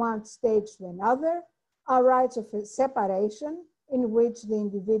from one stage to another, are rites of separation in which the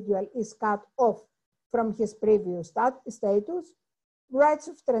individual is cut off from his previous status, rites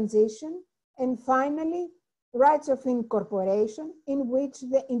of transition, and finally, rites of incorporation in which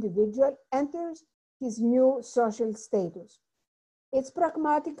the individual enters his new social status. Its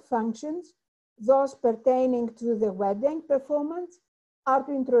pragmatic functions, those pertaining to the wedding performance, are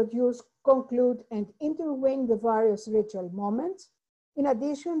to introduce, conclude, and interwing the various ritual moments. In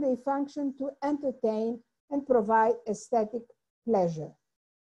addition, they function to entertain and provide aesthetic pleasure.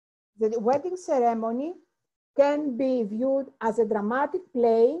 The wedding ceremony can be viewed as a dramatic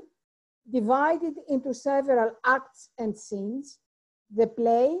play divided into several acts and scenes. The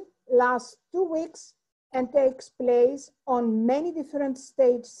play lasts 2 weeks and takes place on many different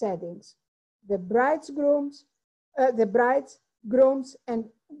stage settings. The bride's, grooms and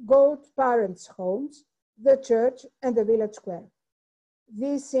godparents' homes, the church, and the village square.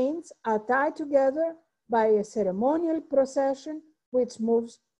 These scenes are tied together by a ceremonial procession which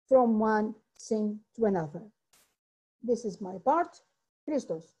moves from one scene to another. This is my part.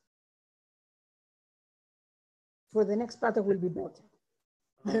 Christos. For the next part, I will be better.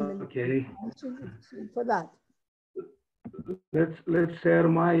 Okay. For that. Let's share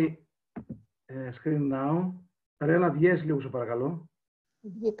my screen now. Ρένα, βγες λίγο, σε παρακαλώ.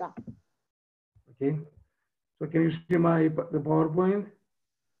 Βγήκα. Okay. So can you see the PowerPoint?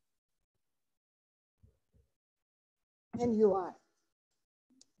 And you are.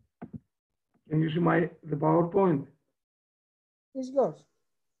 Can you see the PowerPoint? It's yours.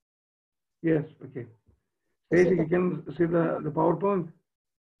 Yes, okay. Stacy, you can see the PowerPoint?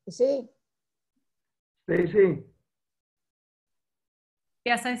 You see? Stacy?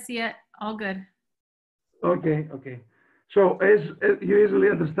 Yes, I see it. All good. Okay, okay. So as you easily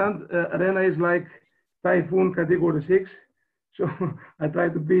understand, Arena is like typhoon category 6. So I try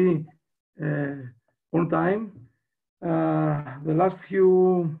to be on time. The last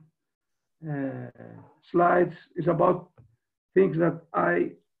few slides is about things that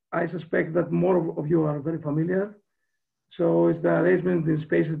I suspect that more of you are very familiar. So it's the arrangement in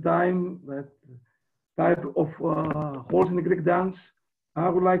space and time, that type of holes in the Greek dance. I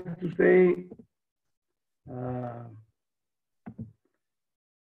would like to say in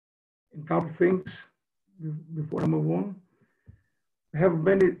a couple of things before I move on. We have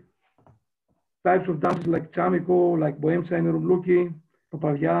many types of dances like Chamiko, like Bohemia in Loutzaki,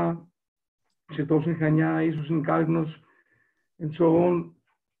 Papavia, Christos in Chania, Isus in Kalknos, and so on.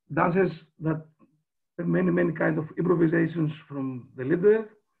 Dances that have many kinds of improvisations from the leader.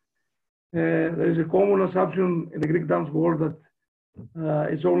 There is a common assumption in the Greek dance world that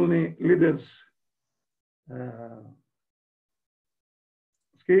it's only leaders'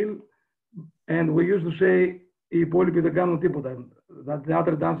 skill, and we used to say οι υπόλοιποι δεν κάνουν τίποτα, that the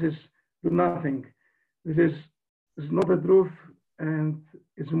other dances do nothing. This is not the truth, and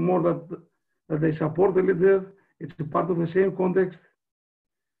it's more that they support the leader. It's a part of the same context,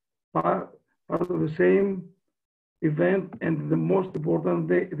 part of the same event, and the most important,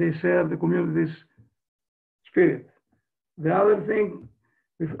 they share the community's spirit. The other thing,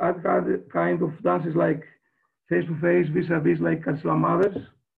 with other kind of dances like face-to-face, vis-a-vis, like Kaslamadas,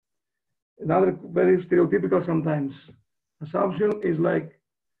 another very stereotypical sometimes assumption is like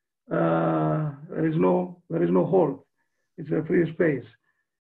there is no hold. It's a free space.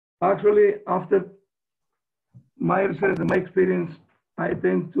 Actually, after my research and my experience, I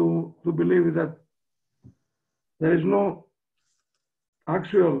tend to believe that there is no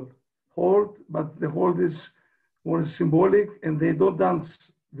actual hold, but the hold is more symbolic, and they don't dance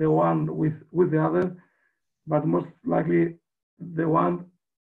the one with the other, but most likely the one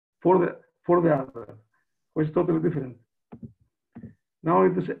for the other, which is totally different. Now,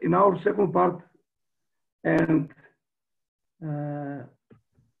 in our second part, and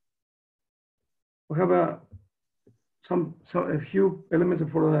we have a few elements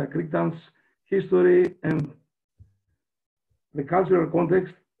for the Greek dance history and the cultural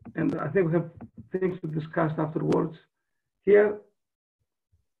context, and I think we have things to discuss afterwards. Here,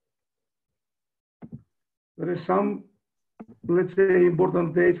 there is some, let's say,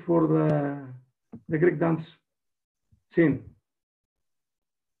 important dates for the Greek dance scene.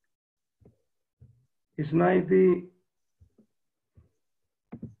 It's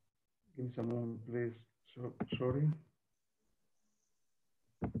Give me some moment, please. Sorry.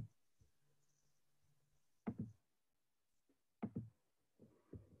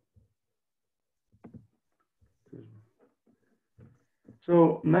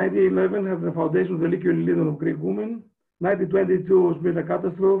 So 1911 has the foundation of the liquid religion of Greek women. 1922 was Smyrna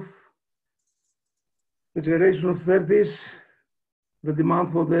catastrophe. The generation of 30s, the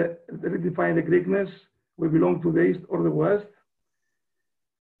demand for the redefine the Greekness, we belong to the East or the West.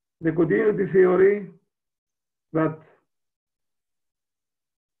 The continuity theory that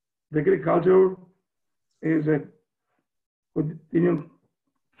the Greek culture is a continuing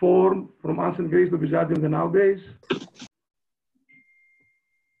form from ancient Greece to Byzantium and nowadays.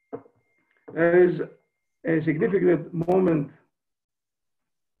 There is a significant moment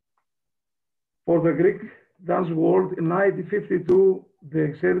for the Greek dance world. In 1952,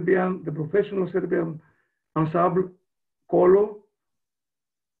 the professional Serbian ensemble Kolo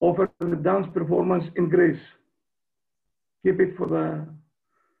offered the dance performance in Greece. Keep it for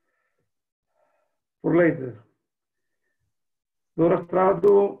later. Dora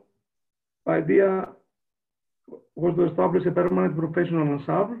Stratou idea was to establish a permanent professional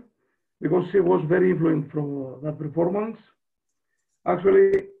ensemble because she was very influenced from that performance.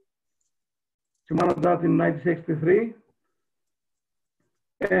 Actually, she managed that in 1963.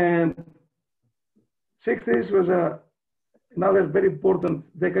 And 60s was another very important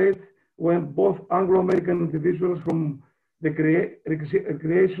decade when both Anglo-American individuals from the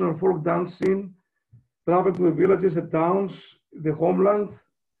recreational folk dance scene traveled to the villages and towns, the homeland,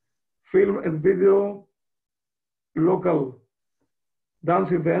 film and video, local dance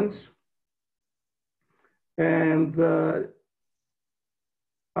events. And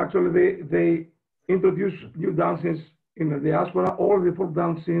actually they introduced new dances in the diaspora or the folk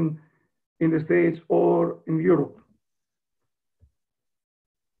dance scene in the States or in Europe.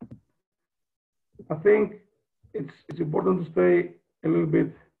 I think it's important to stay a little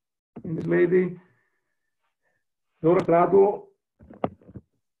bit in this lady. Dora Stratou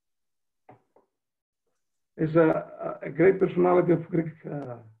is a great personality of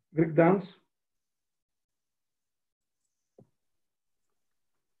Greek dance.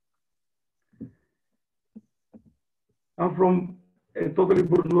 I'm from a totally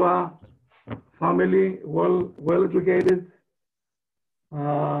bourgeois family, well educated.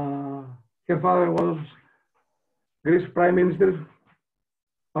 Her father was Greece Prime Minister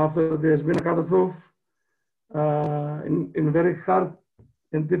after the Smyrna catastrophe. In very hard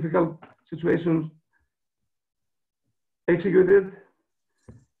and difficult situations, executed.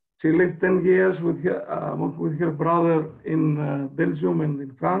 She lived 10 years with her brother in Belgium and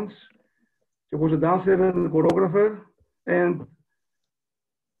in France. She was a dancer and a choreographer, and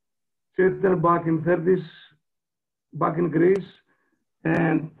she returned back in 30s, back in Greece.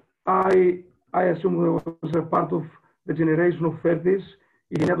 And I assume there was a part of the generation of 30s,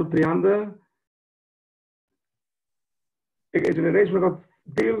 γενιά του 30, a generation that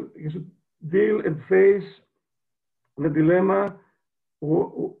deal and face the dilemma,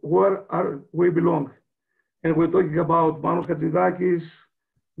 where we belong. And we're talking about Manos Katsidakis,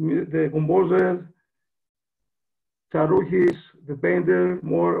 the composer, Tsarouchis, the painter,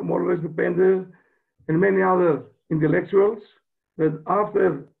 more or less the painter, and many other intellectuals that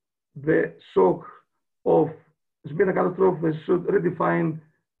after the shock of Smyrna catastrophe, they should redefine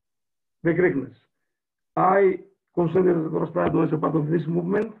the Greekness. I consider Dora Stratou as a part of this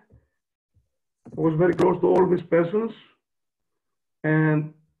movement. I was very close to all these persons,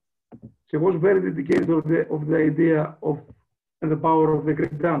 and she was very dedicated of the idea of and the power of the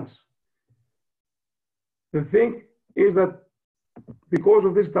Greek dance. The thing is that because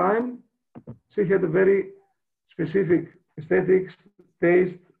of this time, she had a very specific aesthetics,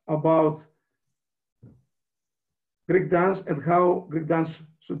 taste about Greek dance and how Greek dance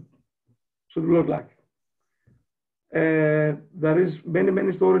should look like. There is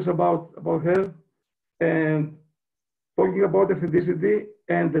many stories about her, and talking about authenticity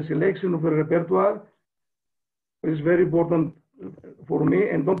and the selection of the repertoire is very important for me.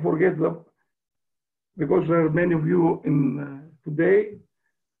 And don't forget that, because there are many of you in today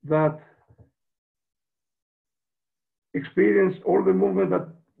that experience all the movement that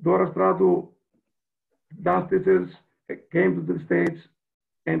Dora Stratou dance teachers came to the States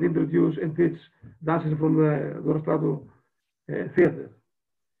and introduce and teach dances from the Dora Stratou theater.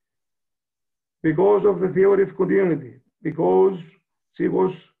 Because of the theory of continuity, because she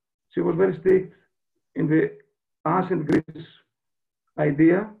was very strict in the ancient Greece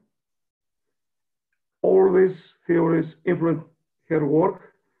idea, all these theories influenced her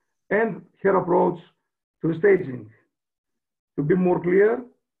work and her approach to the staging. To be more clear,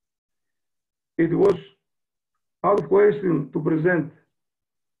 it was out of question to present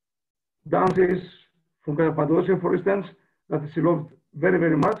dances from Cappadocia, for instance, that she loved very,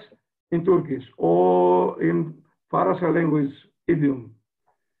 very much in Turkish or in Farsi language idiom.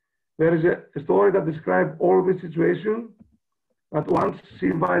 There is a story that describes all this situation that once she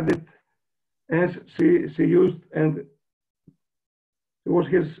invited, as she used, and it was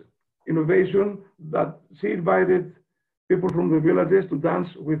his innovation that she invited people from the villages to dance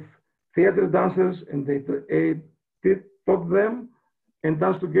with theater dancers, and they taught them and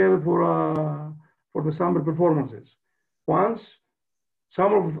dance together for the summer performances. Once,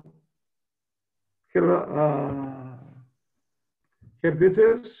 some of her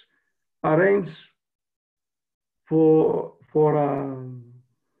teachers arranged for a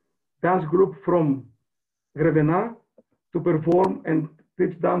dance group from Grevena to perform and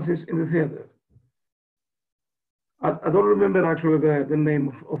teach dances in the theater. I don't remember actually the name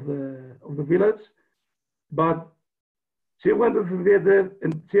of the village, but she went to the theater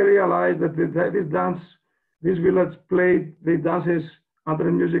and she realized that this village played the dances under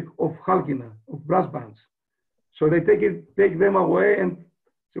the music of halkina, of brass bands. So they take them away, and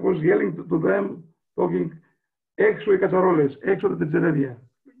she was yelling to them, talking, "Έξω οι κατσαρόλες, έξω τα τετζερέδια,"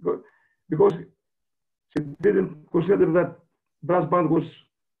 because she didn't consider that brass band was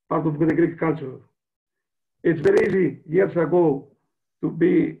part of the Greek culture. It's very easy years ago to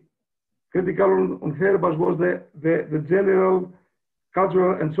be critical on her, but was the general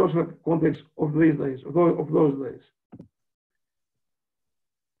cultural and social context of these days, of those days.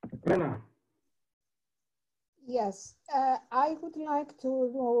 Lena. Yes, I would like to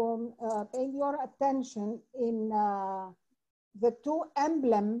pay your attention in the two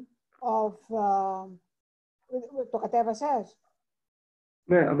emblem of το κατέβασες.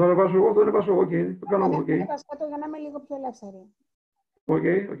 Ναι, θα το ανεβάσω εγώ, okay. Το κάνω εγώ, okay. Ανέβασα το για να είμαι λίγο πιο ελεύθερη.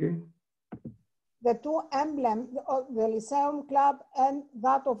 Okay. The two emblem of the Lyceum Club and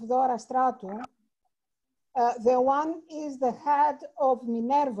that of Dora Stratou. The one is the head of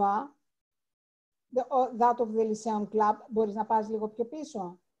Minerva, that of the Lyceum Club. Μπορείς να πας λίγο πιο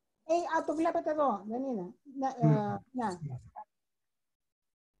πίσω. Το βλέπετε εδώ, δεν είναι. Ναι.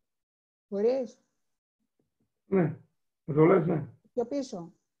 Μπορείς. Ναι, εδώ λες, ναι. Πιο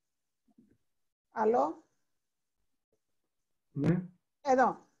πίσω. Άλλο. Ναι.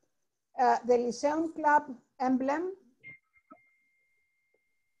 Εδώ. The Lyceum Club emblem.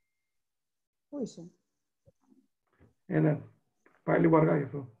 Πού είσαι. Ναι. Πάει λίγο αργά γι'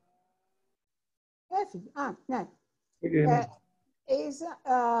 αυτό. Έφυγε. Ναι. Okay, Is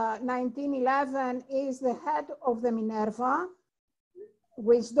 1911 is the head of the Minerva,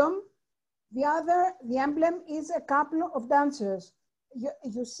 wisdom. The emblem is a couple of dancers.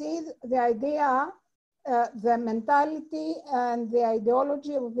 You see the idea, the mentality and the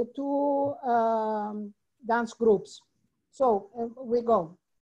ideology of the two dance groups. So we go.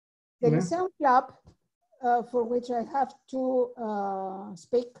 The Lyceum Club, for which I have to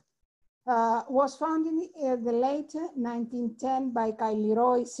speak, was founded in the late 1910 by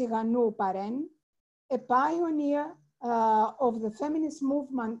Kailiroy Siganou Paren, a pioneer of the feminist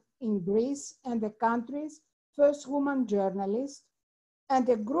movement in Greece and the country's first woman journalist, and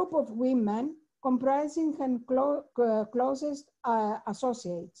a group of women comprising her closest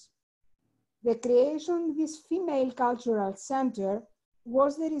associates. The creation of this female cultural center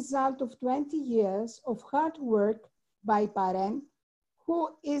was the result of 20 years of hard work by Paren, who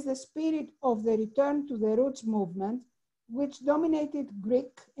is the spirit of the return to the roots movement, which dominated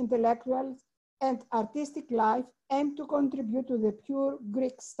Greek intellectual and artistic life and to contribute to the pure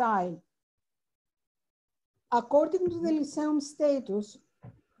Greek style. According to the Lyceum status,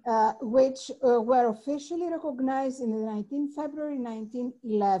 which were officially recognized in 19 February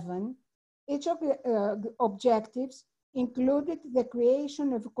 1911, each of the objectives included the creation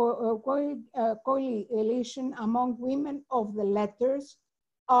of coalition among women of the letters,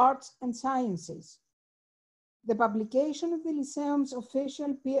 arts, and sciences. The publication of the Lyceum's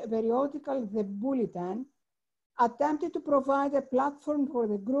official periodical, The Bulletin, attempted to provide a platform for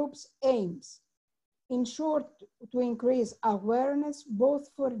the group's aims. In short, to increase awareness both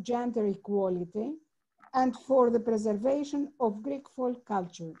for gender equality and for the preservation of Greek folk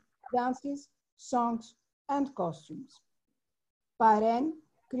culture, dances, songs, and costumes. Paren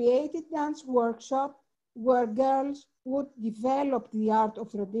created dance workshop where girls would develop the art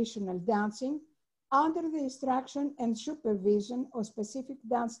of traditional dancing under the instruction and supervision of specific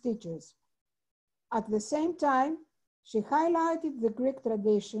dance teachers. At the same time, she highlighted the Greek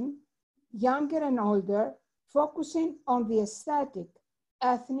tradition, younger and older, focusing on the aesthetic,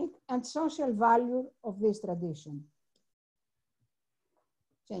 ethnic, and social value of this tradition.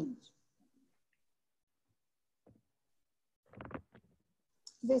 Change.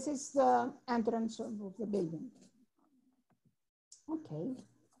 This is the entrance of the building. Okay.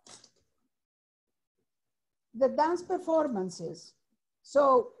 The dance performances.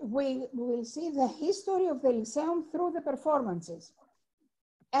 So we will see the history of the Lyceum through the performances.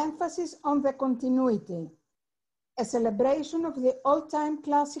 Emphasis on the continuity. A celebration of the old-time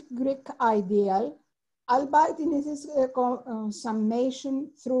classic Greek ideal, albeit in its summation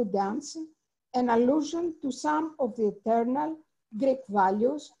through dance, an allusion to some of the eternal Greek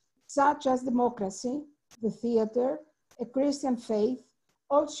values, such as democracy, the theater, a Christian faith,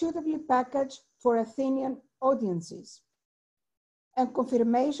 all suitably packaged for Athenian audiences. And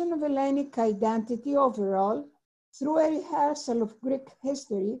confirmation of Hellenic identity overall through a rehearsal of Greek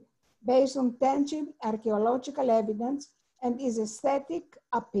history based on tangible archaeological evidence and its aesthetic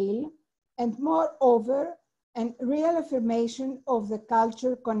appeal, and moreover, a real affirmation of the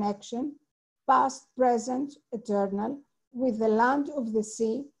culture connection, past, present, eternal, with the land of the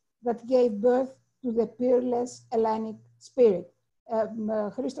sea that gave birth to the peerless Hellenic spirit.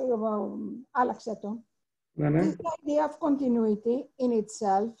 Christos, άλλαξε το. This idea of continuity in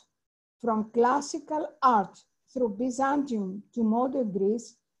itself, from classical art through Byzantium to modern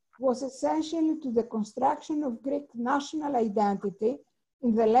Greece, was essential to the construction of Greek national identity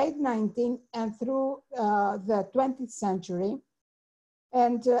in the late 19th and through the 20th century,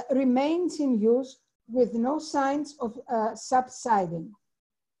 and remains in use with no signs of subsiding.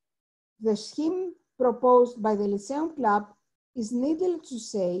 The scheme proposed by the Lyceum Club is needless to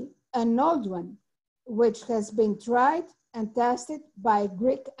say an old one, which has been tried and tested by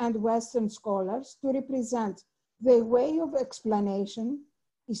Greek and Western scholars to represent the way of explanation,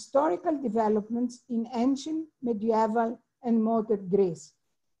 historical developments in ancient, medieval, and modern Greece.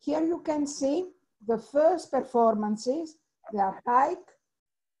 Here you can see the first performances, the archaic,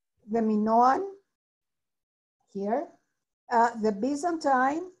 the Minoan, here, the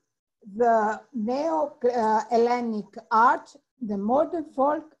Byzantine, the Neo-Hellenic art, the modern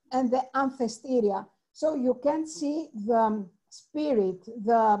folk, and the amphisteria. So you can see the spirit,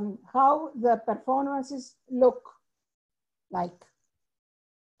 how the performances look like.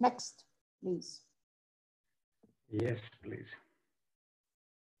 Next, please. Yes, please.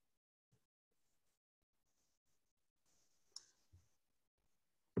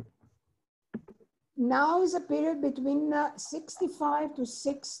 Now is a period between 65 to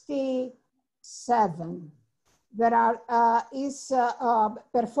 67. There are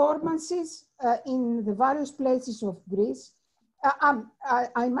performances in the various places of Greece.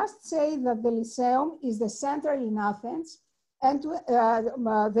 I must say that the Lyceum is the center in Athens, and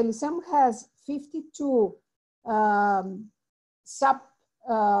the Lyceum has 52 sub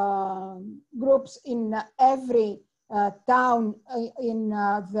groups in every town, in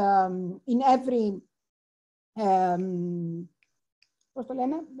every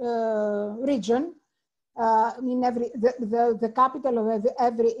region. In every the capital of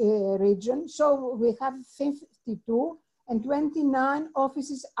every region. So we have 52 and 29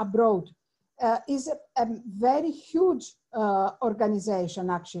 offices abroad. Is a very huge organization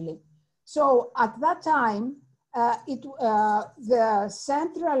actually. So at that time, the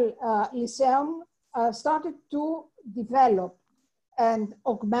central Lyceum started to develop and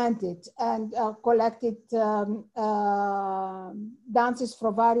augmented and collected dances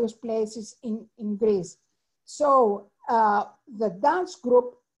from various places in Greece. So the dance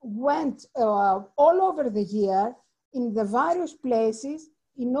group went all over the year in the various places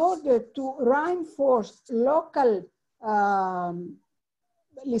in order to reinforce local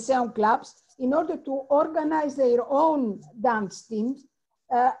Lyceum clubs, in order to organize their own dance teams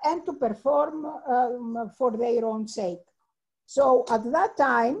and to perform for their own sake. So at that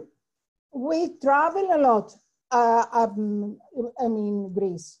time, we travel a lot in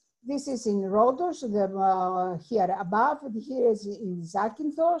Greece. This is in Rhodos, here above, here is in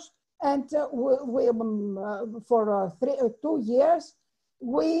Zakynthos, and for 2 years,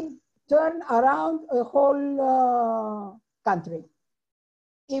 we turn around a whole country,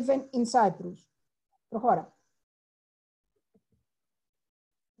 even in Cyprus. Προχώρα.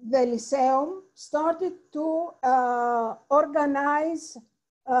 The Lyceum started to organize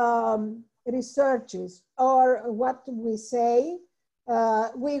researches, or what we say,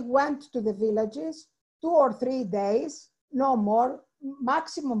 we went to the villages 2 or 3 days, no more,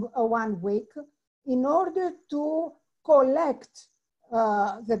 maximum 1 week, in order to collect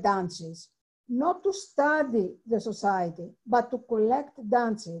the dances, not to study the society, but to collect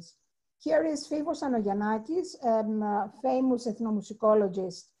dances. Here is Fivos Anogianatis, famous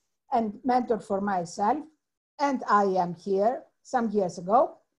ethnomusicologist and mentor for myself, and I am here some years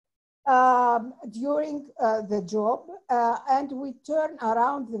ago. during the job, and we turn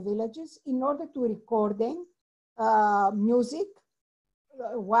around the villages in order to recording music,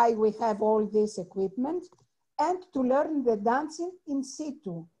 why we have all this equipment, and to learn the dancing in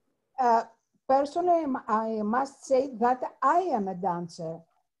situ. Personally, I must say that I am a dancer.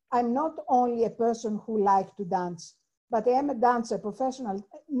 I'm not only a person who likes to dance, but I am a dancer, professional,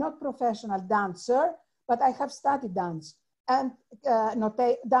 not professional dancer, but I have studied dance and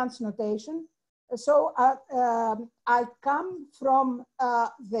dance notation. So I come from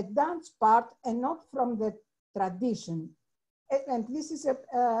the dance part and not from the tradition. And this is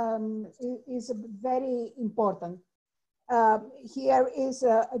very important. Here is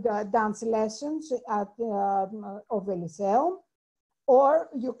the dance lessons at, of the Lyceum, or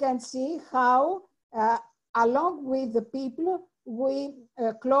you can see how along with the people, we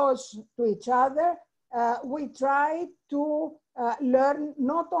close to each other, we try to learn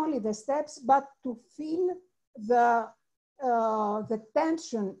not only the steps, but to feel the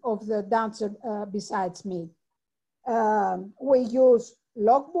tension of the dancer besides me. We use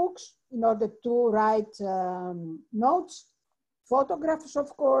logbooks in order to write notes, photographs,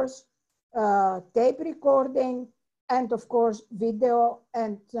 of course, tape recording, and of course, video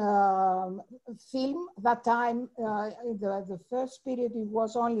and film. That time, in the first period, it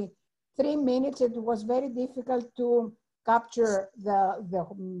was only 3 minutes. It was very difficult to capture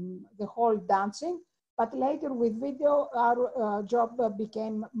the whole dancing. But later with video, our job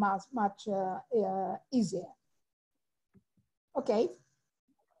became much easier. Okay.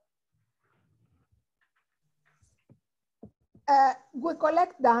 We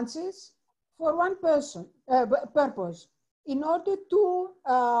collect dances for one purpose, in order to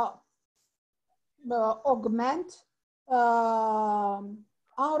augment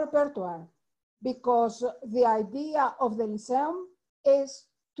our repertoire, because the idea of the Lyceum is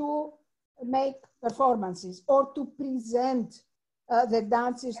to make performances or to present the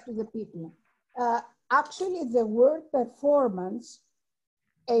dances to the people. Actually, the word performance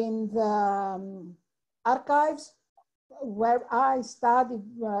in the archives where I studied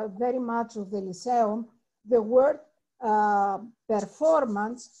very much of the Lyceum, the word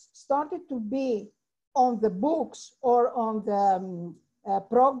performance started to be on the books or on the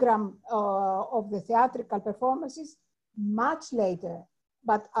program of the theatrical performances much later.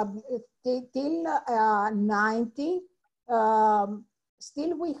 But till 90,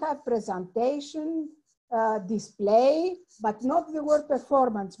 still we have presentation, display, but not the word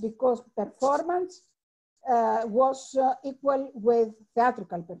performance, because performance was equal with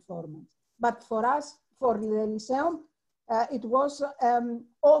theatrical performance. But for us, for the Lyceum, it was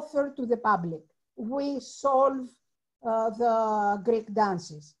offered to the public. We solve the Greek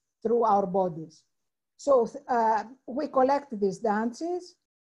dances through our bodies. So we collect these dances,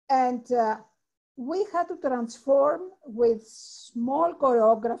 and we had to transform with small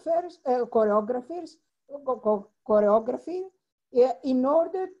choreography in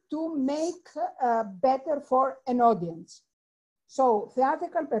order to make better for an audience. So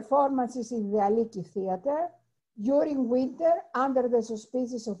theatrical performances in the Aliki Theater during winter under the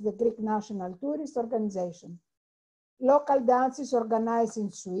auspices of the Greek National Tourist Organization. Local dances organized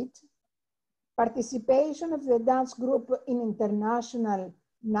in suite. Participation of the dance group in international,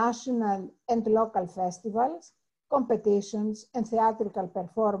 national, and local festivals, competitions, and theatrical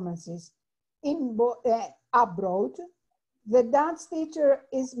performances in abroad. The dance teacher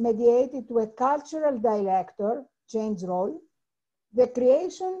is mediated to a cultural director, change role, the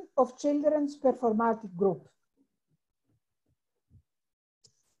creation of children's performative group.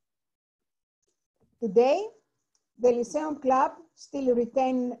 Today, the Lyceum Club still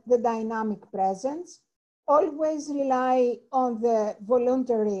retain the dynamic presence, always rely on the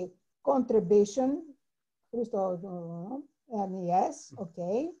voluntary contribution, yes,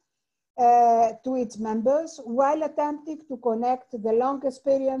 okay, to its members, while attempting to connect the long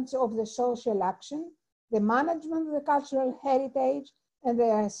experience of the social action, the management of the cultural heritage, and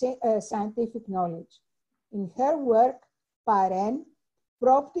the scientific knowledge. In her work, Irene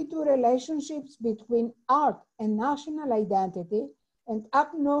probed to relationships between art and national identity and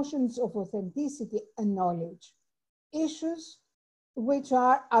up notions of authenticity and knowledge, issues which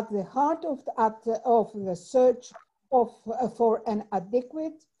are at the heart of the search for an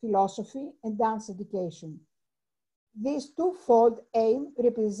adequate philosophy and dance education. This twofold aim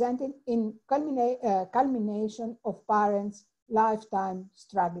represented in culmination of Parent's lifetime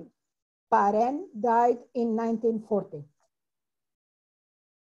struggle. Parent died in 1940.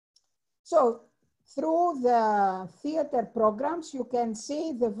 So through the theater programs, you can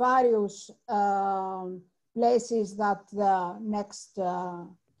see the various places that the next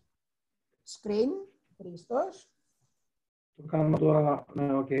screen, Christos. Το κάνουμε τώρα,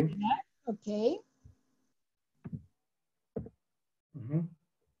 ναι, οκ. Okay.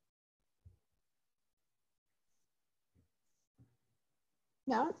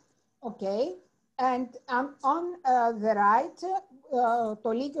 Yeah, okay. And on the right,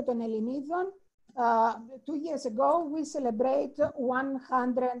 το Λύκειο των Ελληνίδων, 2 years ago, we celebrate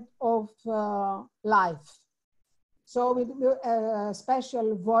 100 of life. So with a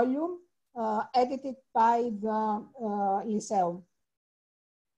special volume edited by the Lyceum.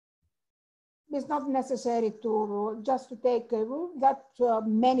 It's not necessary to just to take that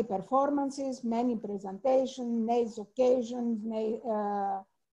many performances, many presentations, many occasions,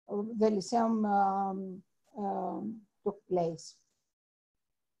 the Lyceum took place.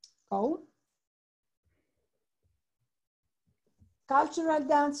 Cool. Cultural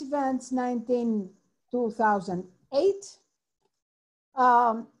dance events 2008.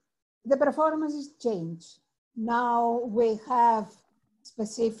 The performances change. Now we have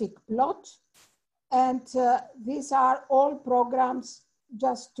specific plot, and these are all programs,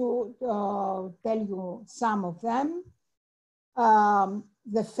 just to tell you some of them.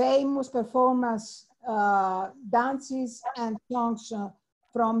 The famous performance dances and songs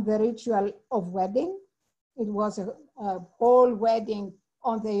from the ritual of wedding. It was a whole wedding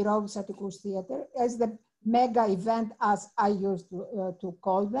on the Loutzaki Theater as the mega event, as I used to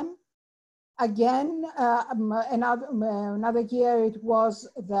call them. Again, another year it was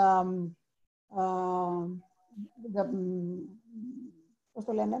the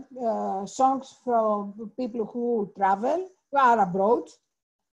songs from people who travel, who are abroad.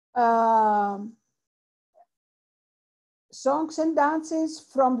 Songs and dances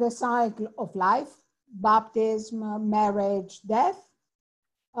from the cycle of life, baptism, marriage, death.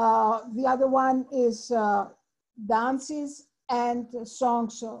 The other one is dances and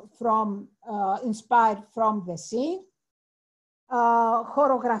songs from inspired from the sea.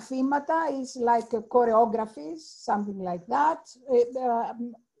 Choreografήματα is like choreographies, something like that.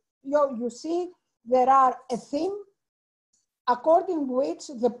 You see, there are a theme according which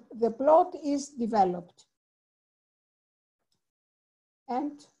the plot is developed.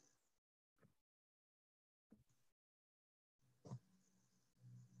 And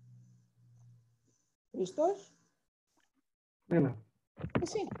Christos? Έλα.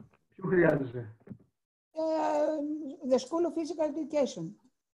 Εσύ. Ποιο χρειάζεσαι? The School of Physical Education.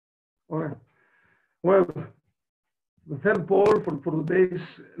 Ωραία. Well, the third poll for today's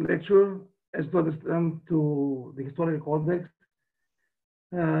lecture is to understand to the historical context.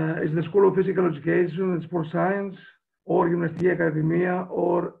 Is the School of Physical Education and Sports Science or Γυμναστική Ακαδημία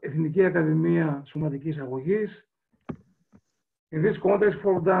or Εθνική Ακαδημία Σωματικής Αγωγής. In this context,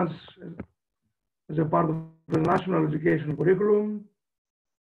 folk dance is a part of the national education curriculum.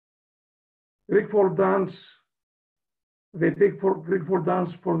 Greek folk dance, they take Greek folk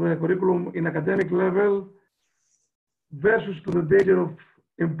dance for the curriculum in academic level versus to the danger of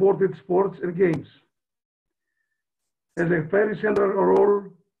imported sports and games. Has a very central role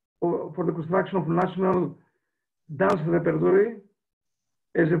for the construction of national dance repertory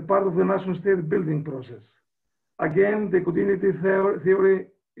as a part of the national state building process. Again, the continuity theory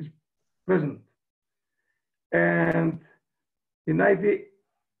is present. And in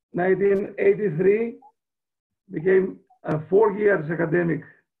 1983, became a 4 years academic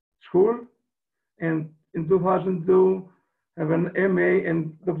school, and in 2002, have an MA and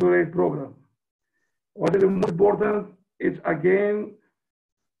doctorate program. What is most important is, again,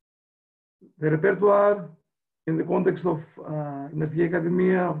 the repertoire in the context of Γυμναστική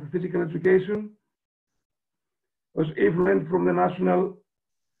Ακαδημία of the physical education was influenced from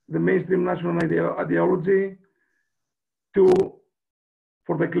the mainstream national ideology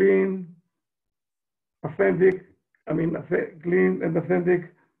for the clean, clean and authentic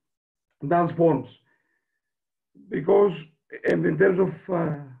dance forms. Because, and in terms of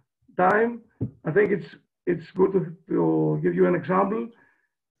time, I think it's good to give you an example,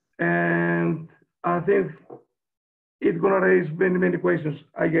 and I think it's going to raise many questions,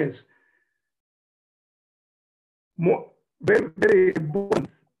 I guess. Very important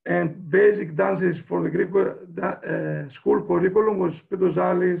and basic dances for the Greek school curriculum was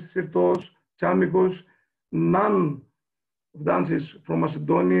Pitozalis, Sirtos, Chamikos, none of dances from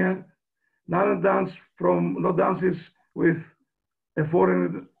Macedonia, no dances with a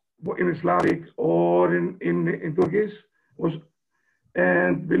foreign in Slavic or in Turkish.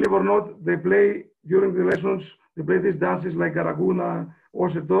 And believe or not, they play during the lessons, they play these dances like Garaguna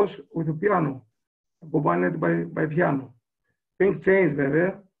or Sirtos with a piano, accompanied by piano. Things change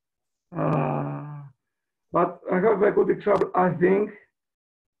there. But I have a good example, I think,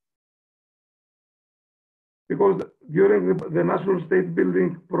 because during the national state building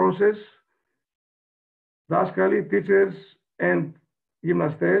process, daskali, teachers, and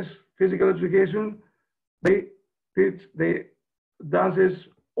gymnastes, physical education, they teach the dances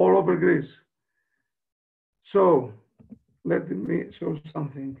all over Greece. So let me show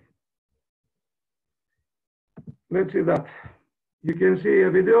something. Let's see that. You can see a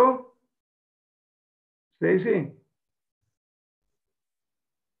video. Stacy?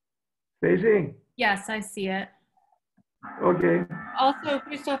 Stacy? Yes, I see it. Okay. Also,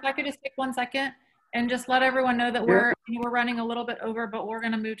 Christos, if I could just take 1 second and just let everyone know that we're running a little bit over, but we're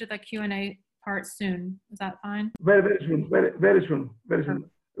going to move to the Q&A part soon. Is that fine? Very, very soon. Very soon. Very soon.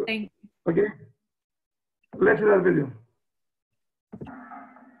 Thank you. Okay. Let's see that video.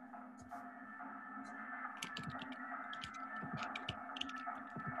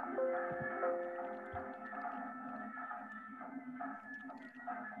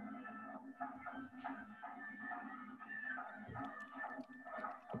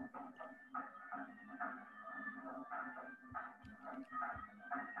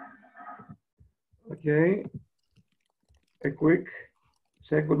 Okay, a quick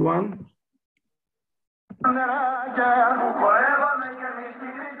second one.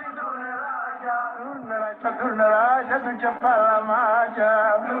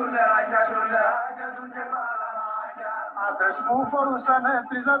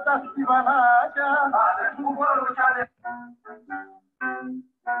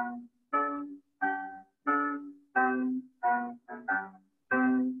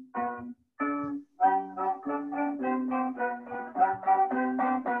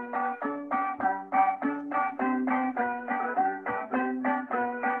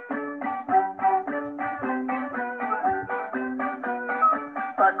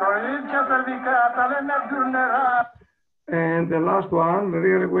 And the last one,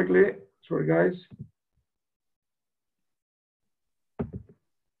 really quickly, sorry guys.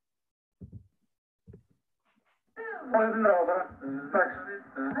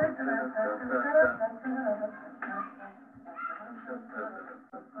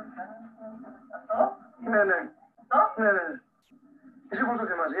 Εσύ πώς το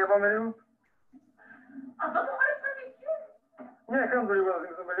θυμάσαι, για πάμε λίγο. Αυτό το χωρίς το νησί. Ναι, κάνω το λίγο, θα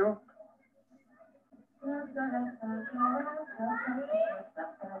θυμηθούμε λίγο.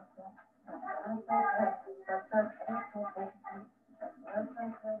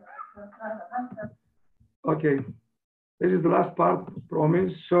 Okay, this is the last part,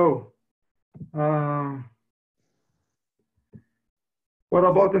 promise. So, what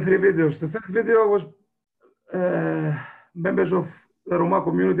about the 3 videos? The first video was members of the Roma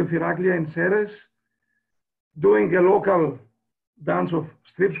community of Heraklia in Ceres doing a local dance of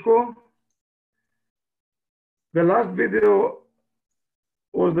stripsko. The last video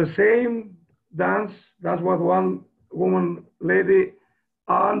was the same dance. That's what one woman lady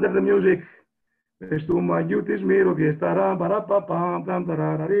under the music. In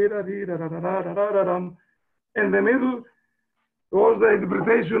the middle was the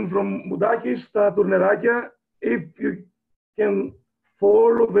interpretation from Moudakis, τα τουρνεράκια. If you can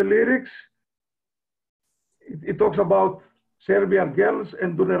follow the lyrics, it talks about Serbian girls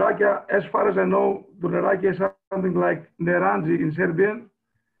and turnerakia. As far as I know, turnerakia is something like neranji in Serbian.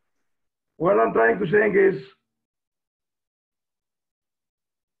 What I'm trying to say is,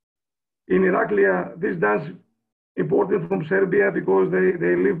 in Heraklia, this dance imported from Serbia because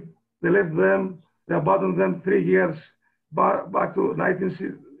they left them, they abandoned them 3 years back to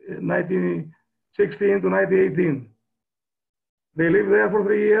 1916 to 1918. They lived there for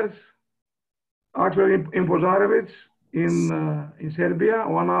 3 years, actually in Požarevac, in Serbia,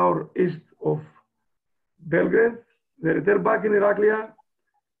 1 hour east of Belgrade. They return back in Heraklia.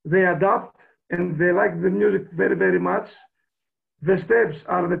 They adapt and they like the music very, very much. The steps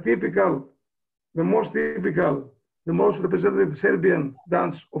are the typical, the most representative Serbian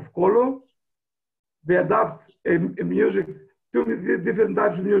dance of kolo. They adapt a music, 2 different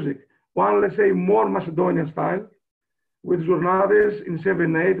types of music. One, let's say, more Macedonian style, with Zournades in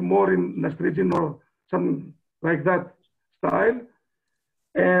 7/8, more in Nastricin or something like that style.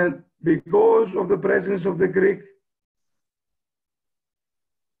 And because of the presence of the Greek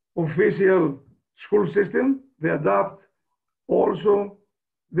official school system, they adapt also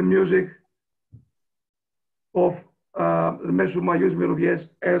the music of the Mesoumayus Merouviers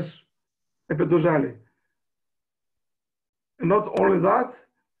as a Pedozali. And not only that,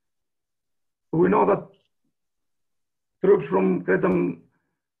 we know that troops from Cretan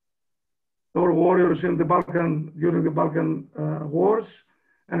or warriors in the Balkan during the Balkan wars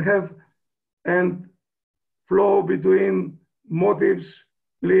and flow between motives,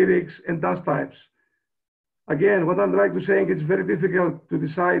 lyrics, and dance types. Again, what I'm trying to say, it's very difficult to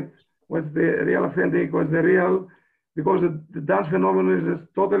decide what's the real authentic, what's the real, because the dance phenomenon is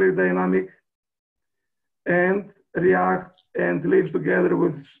totally dynamic and reacts and lives together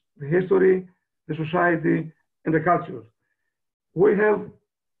with the history, the society, and the culture. We have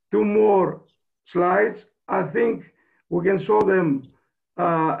 2 more slides. I think we can show them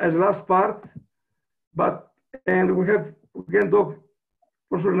as last part, and we can talk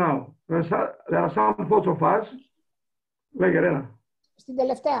for sure now. There are some thoughts of us. Like Irene. Στην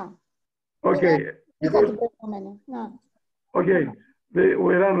τελευταία. Okay. Because, okay.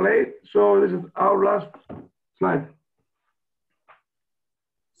 We ran late, so this is our last slide.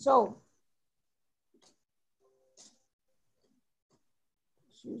 So,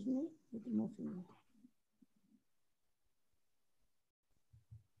 excuse me.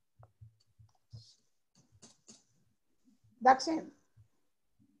 Εντάξει.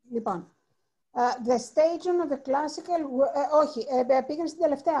 Λοιπόν, the staging of the classical, όχι, πήγαινε στην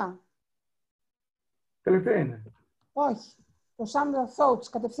τελευταία. Τελευταία είναι. Όχι, το sound of thoughts,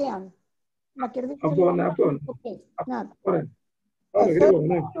 κατευθείαν. Να κερδίσεις. Αυτό, ναι, αυτό. Ωραία. A third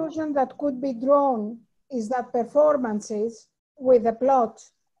conclusion that could be drawn is that performances with a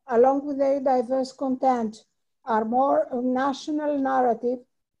plot, along with their diverse content, are more a national narrative,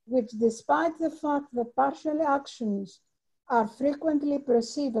 which despite the fact that partial actions are frequently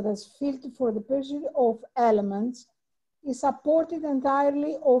perceived as filtered for the pursuit of elements, is supported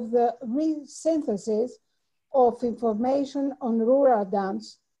entirely of the re-synthesis of information on rural dance,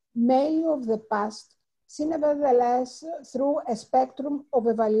 mainly of the past, seen nevertheless through a spectrum of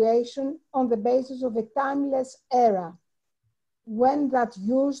evaluation on the basis of a timeless era. When that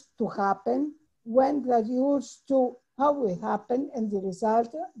used to happen, when that used to, how it happened, and the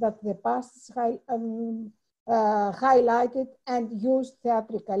result that the past is highlighted and used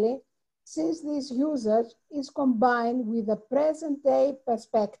theatrically, since this usage is combined with a present-day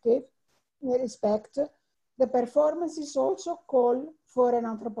perspective, the performance is also called for an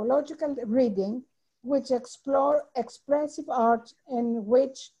anthropological reading which explore expressive arts in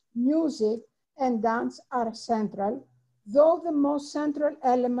which music and dance are central, though the most central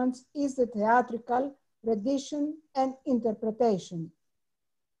element is the theatrical rendition and interpretation.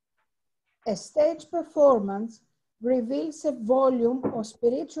 A stage performance reveals a volume of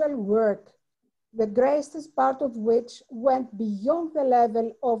spiritual work, the greatest part of which went beyond the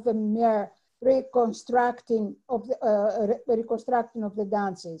level of the mere reconstructing of the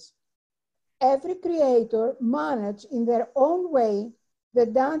dances. Every creator managed in their own way the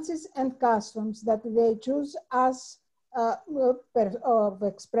dances and customs that they choose as of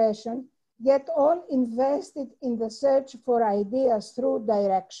expression, yet all invested in the search for ideas through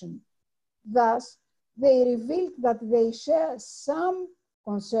direction. Thus, they revealed that they share some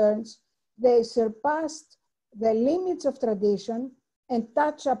concerns, they surpassed the limits of tradition and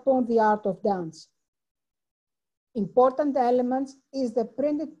touch upon the art of dance. Important elements is the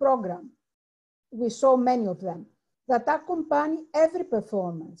printed program. We saw many of them that accompany every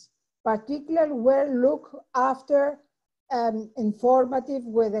performance, particularly where looked after informative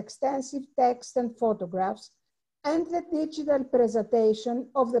with extensive text and photographs, and the digital presentation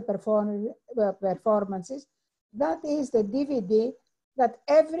of the performances, that is the DVD that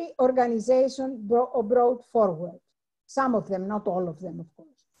every organization brought forward. Some of them, not all of them, of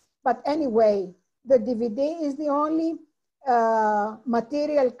course. But anyway, the DVD is the only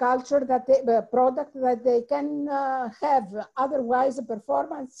material culture that product that they can have. Otherwise, the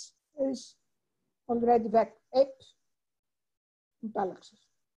performance is already back.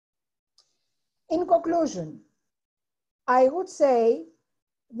 In conclusion, I would say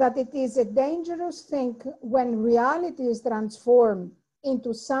that it is a dangerous thing when reality is transformed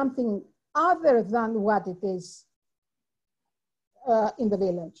into something other than what it is in the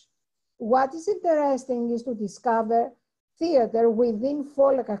village. What is interesting is to discover theater within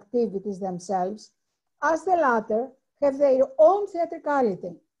folk activities themselves, as the latter have their own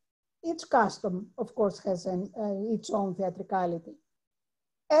theatricality. Each custom, of course, has its own theatricality.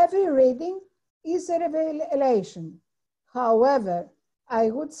 Every reading is a revelation. However, I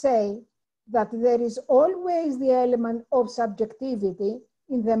would say that there is always the element of subjectivity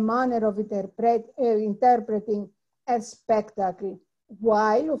in the manner of interpreting a spectacle,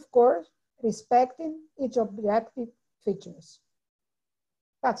 while, of course, respecting its objective features.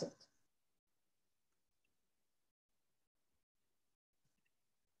 That's it.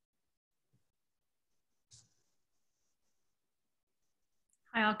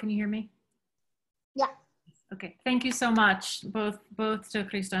 Hi, all. Can you hear me? Yeah. Okay. Thank you so much, both to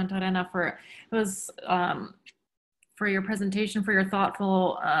Christos and Irene for your presentation, for your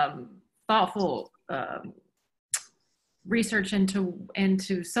thoughtful research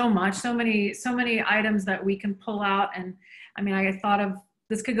into so many items that we can pull out. And I mean, I thought of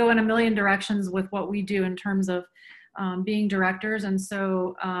this could go in a million directions with what we do in terms of being directors. And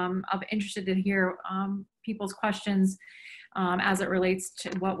so I'm interested to hear people's questions as it relates to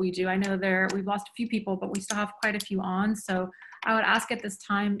what we do. I know we've lost a few people, but we still have quite a few on. So I would ask at this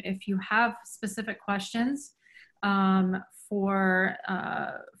time, if you have specific questions for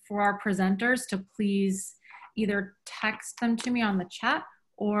our presenters, to please either text them to me on the chat,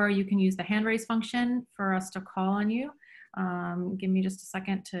 or you can use the hand raise function for us to call on you. Give me just a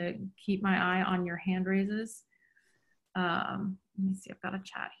second to keep my eye on your hand raises. Let me see, I've got a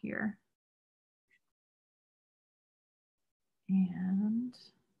chat here. And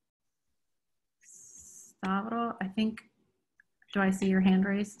Stavro, I think, do I see your hand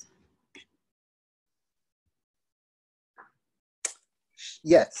raised?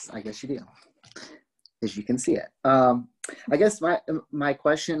 Yes, I guess you do, as you can see it. I guess my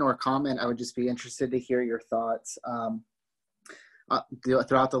question or comment, I would just be interested to hear your thoughts.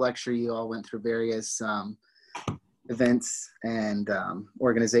 Throughout the lecture, you all went through various events and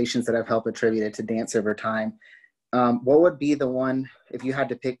organizations that have helped attribute it to dance over time. What would be the one, if you had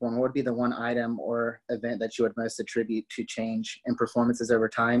to pick one, what would be the one item or event that you would most attribute to change in performances over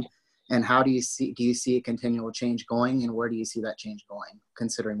time? And how do you see a continual change going, and where do you see that change going,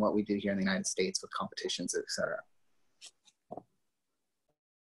 considering what we do here in the United States with competitions, et cetera?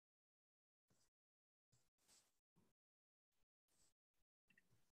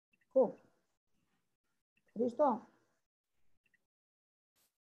 Cool. Christos.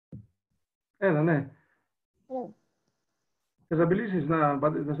 Έλα, ναι. Hello. Θες να μιλήσεις, να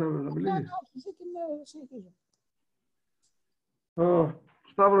μιλήσεις. Συνεχίζω.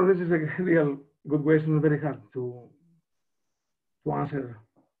 Stavro, this is a real good question, very hard to answer.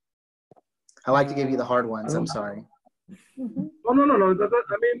 I like to give you the hard ones, I'm sorry. Mm-hmm. No.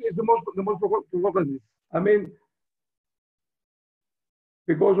 I mean, it's the most provocative. I mean,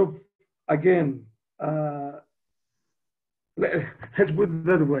 because of, again, let's put it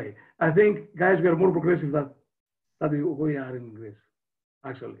that way. I think, guys, we are more progressive than we are in Greece,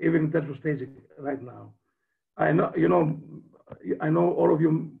 actually, even in terms of staging right now. I know, you know, I know all of you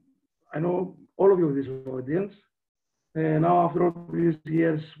in this audience. And now, after all these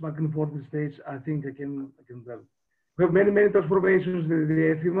years back and forth in the States, I think I can tell. We have many transformations in the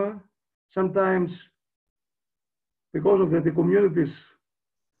EFIMA. Sometimes because of the communities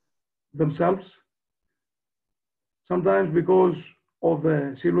themselves, sometimes because of the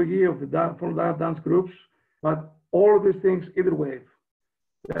Silogi, of the dance groups, but all of these things either way.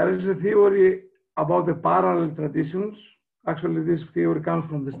 There is a theory about the parallel traditions. Actually, this theory comes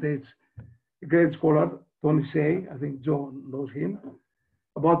from the States. A great scholar, Tony Shea, I think John knows him,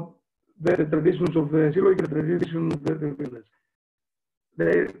 about the traditions of the Silogi, the tradition of the village.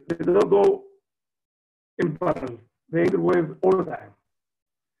 They don't go in parallel. They interweave all the time.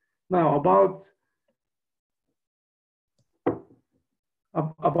 Now, about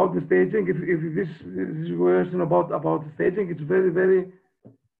the staging, if this is question about the staging, it's very, very,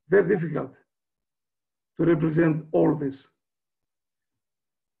 very difficult to represent all this.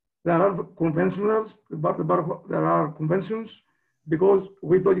 There are conventionals, but there are conventions because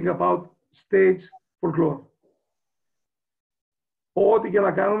we're talking about stage folklore. Ό,τι και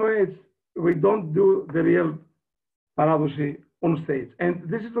να κάνουμε, we don't do the real παράδοση on stage. And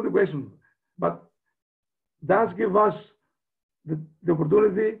this is not the question, but does give us the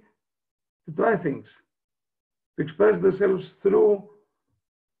opportunity to try things, to express themselves through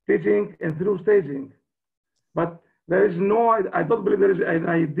teaching and through staging. But there is no, I don't believe there is an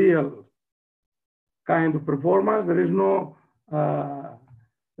ideal kind of performance. There is no,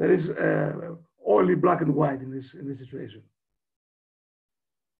 there is only black and white in this situation.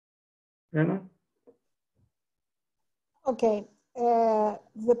 Anna? Okay.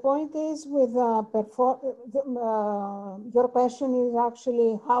 The point is with your question is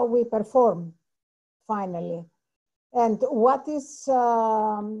actually how we perform finally, and what is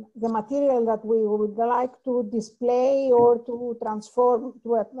the material that we would like to display or to transform to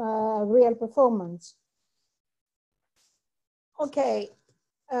a real performance. Okay.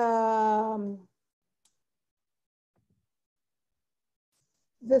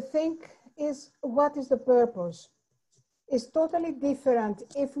 The thing is, what is the purpose? It's totally different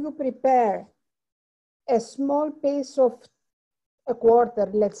if you prepare a small piece of a quarter,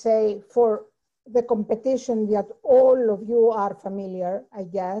 let's say, for the competition that all of you are familiar, I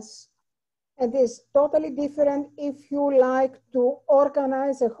guess. And it's totally different if you like to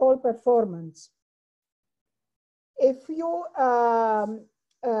organize a whole performance. If you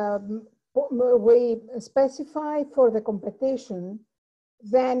we specify for the competition,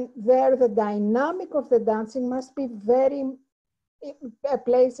 then there the dynamic of the dancing must be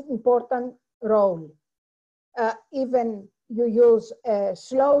plays an important role. Even you use a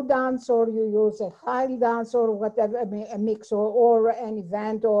slow dance or you use a high dance or whatever, a mix or an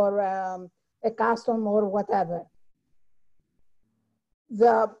event or a custom or whatever.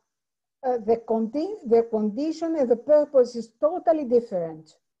 The condition and the purpose is totally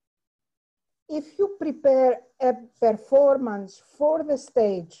different. If you prepare a performance for the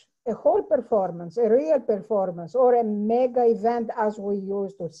stage, a whole performance, a real performance, or a mega event, as we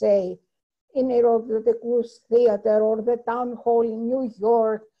used to say, in a Loutzaki theater or the town hall in New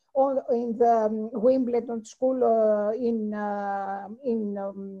York, or in the Wimbledon School in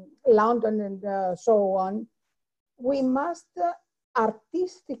London and so on, we must,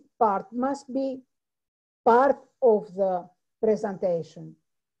 artistic part must be part of the presentation.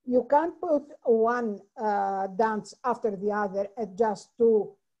 You can't put one dance after the other just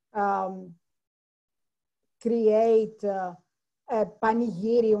to create a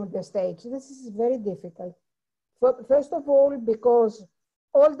panegyri on the stage. This is very difficult. First of all, because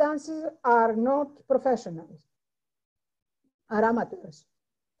all dancers are not professionals, are amateurs.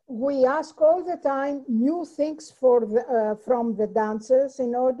 We ask all the time new things from the dancers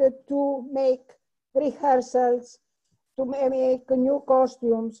in order to make rehearsals, to make new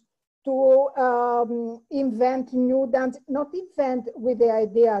costumes, to invent new dance, not invent with the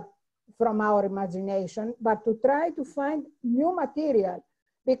idea from our imagination, but to try to find new material,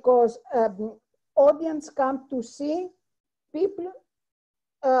 because audience come to see people,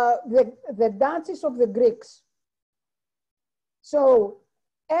 the dances of the Greeks. So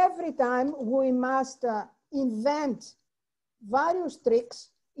every time we must invent various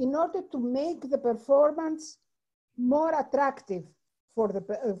tricks in order to make the performance more attractive for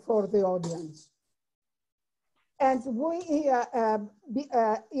the audience. And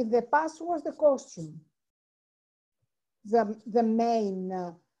in the past was the costume, the main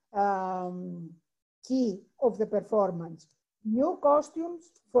key of the performance. New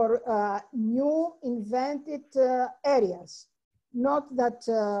costumes for new invented areas. Not that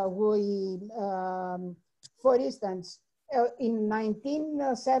for instance, in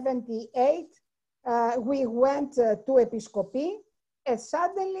 1978, we went to Episkopi, and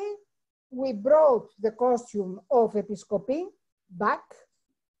suddenly we brought the costume of Episkopi back.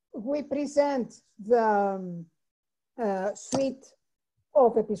 We present the suite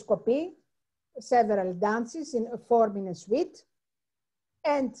of Episkopi, several dances forming a suite.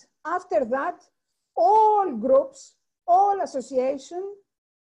 And after that, all groups, all associations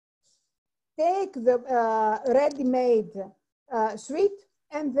take the ready-made suite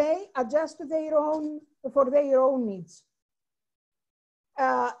and they adjust to for their own needs.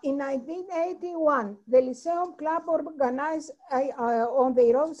 In 1981, the Lyceum Club organized on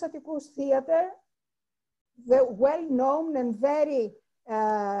the Loutzaki Theater the well-known and very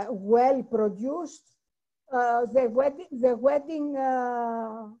well-produced the wedding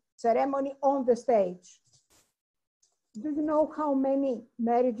ceremony on the stage. Do you know how many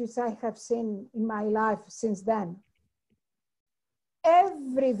marriages I have seen in my life since then?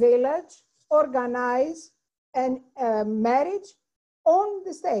 Every village organized a marriage on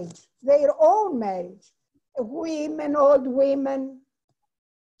the stage, their own marriage. Women, old women,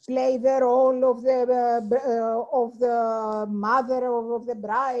 play the role of the mother of the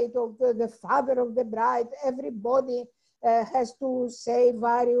bride, of the father of the bride. Everybody has to say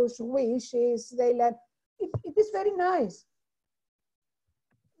various wishes. They let. It is very nice.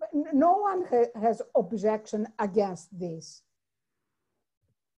 But no one has objection against this.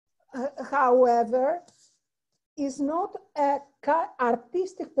 However, it's not an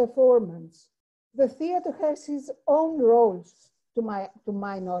artistic performance. The theater has its own roles, to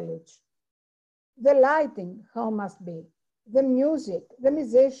my knowledge. The lighting, how must be, the music, the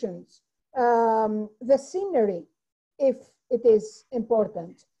musicians, the scenery, if it is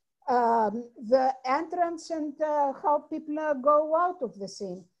important, the entrance and how people go out of the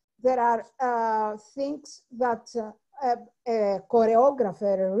scene. There are things that a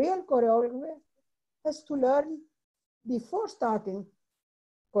choreographer, a real choreographer, has to learn before starting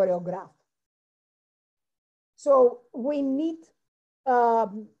choreograph. So we need,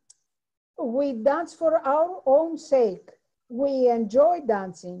 we dance for our own sake. We enjoy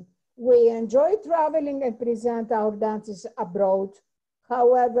dancing. We enjoy traveling and present our dances abroad.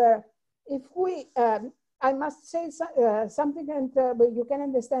 However, if we, I must say something, and you can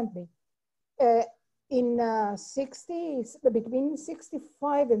understand me. In 60s, between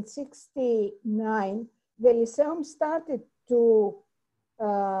 65 and 69, the Lyceum started to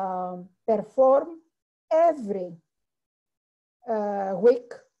perform every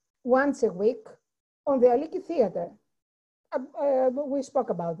week, once a week, on the Aliki Theater. We spoke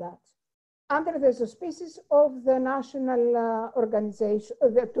about that, under the auspices of the national organization,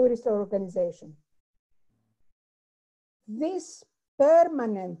 the tourist organization. These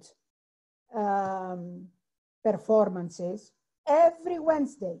permanent performances every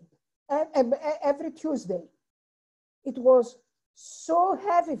Wednesday, every Tuesday. It was so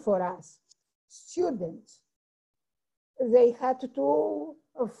heavy for us, students. They had to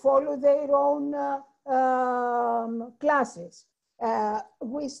follow their own classes.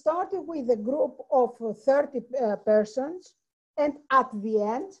 We started with a group of 30 persons, and at the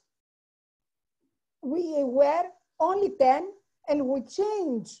end, we were only 10, and we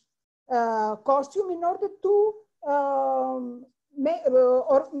changed costume in order to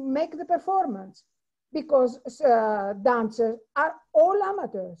make the performance, because dancers are all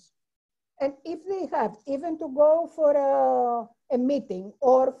amateurs. And if they have even to go for a meeting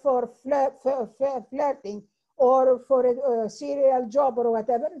or for flirting or for a serial job or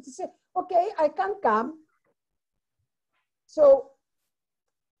whatever, they say, okay, I can't come. So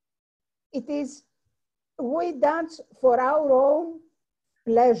it is, we dance for our own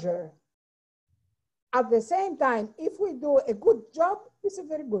pleasure. At the same time, if we do a good job, it's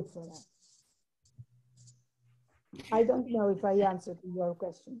very good for us. I don't know if I answered your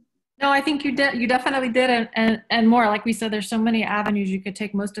question. No, I think you did. You definitely did, and more. Like we said, there's so many avenues you could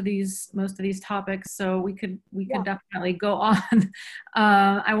take most of these topics. So we could definitely go on.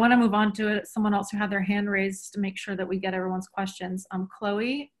 I want to move on to someone else who had their hand raised to make sure that we get everyone's questions.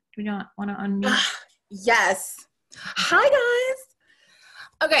 Chloe, do you want to unmute? Yes. Hi guys.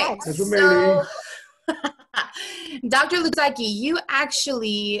 Okay, Hi. so Dr. Loutzaki, you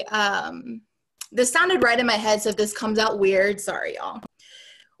actually this sounded right in my head, so if this comes out weird, sorry y'all.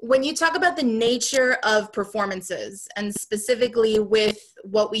 When you talk about the nature of performances, and specifically with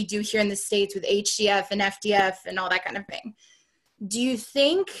what we do here in the States with HCF and FDF and all that kind of thing, do you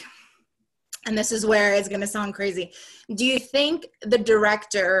think, and this is where it's going to sound crazy, do you think the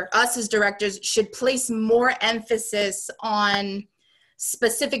director, us as directors, should place more emphasis on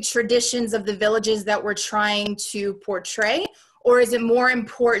specific traditions of the villages that we're trying to portray? Or is it more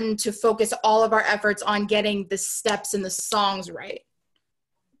important to focus all of our efforts on getting the steps and the songs right?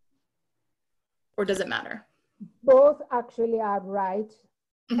 Or does it matter? Both actually are right,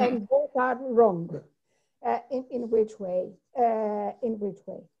 and both are wrong. In which way?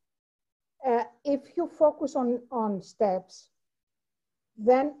 If you focus on steps,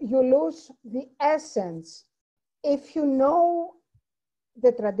 then you lose the essence. If you know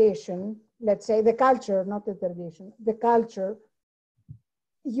the tradition, let's say the culture, not the tradition, the culture,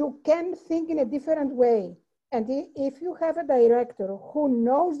 you can think in a different way. And if you have a director who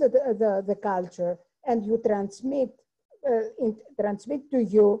knows the culture and you transmit to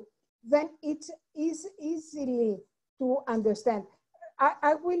you, then it's easily to understand.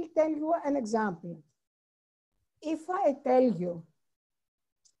 I will tell you an example. If I tell you,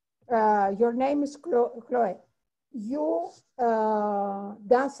 your name is Chloe, you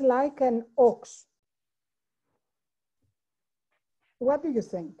dance like an ox, what do you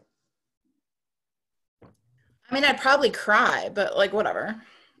think? I mean, I'd probably cry, but like, whatever.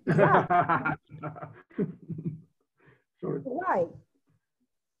 Why?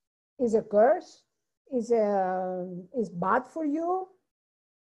 Is a curse? Is bad for you?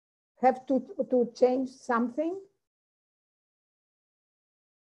 Have to change something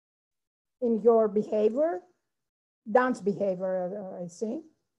in your behavior, dance behavior, I see.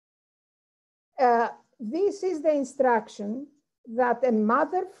 This is the instruction that a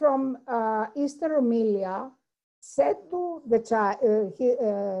mother from Eastern Romelia said to the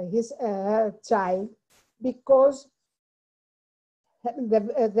his child, because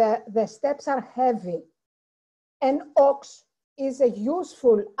the steps are heavy. An ox is a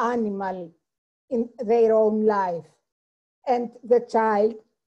useful animal in their own life. And the child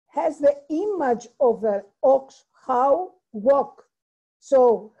has the image of an ox, how walk.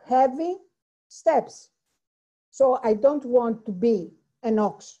 So heavy steps. So I don't want to be an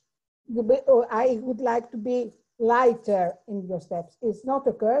ox. I would like to be lighter in your steps. It's not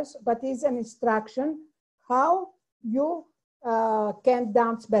a curse, but it's an instruction how you can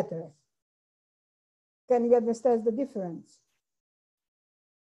dance better. Can you understand the difference?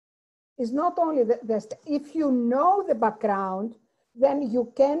 It's not only if you know the background, then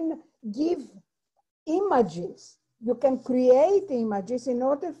you can give images. You can create images in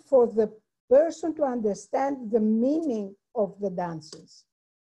order for the person to understand the meaning of the dances.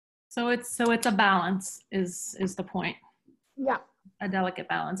 So it's a balance is the point. Yeah. a delicate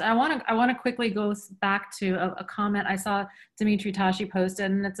balance. I want to quickly go back to a comment I saw Dimitri Tashi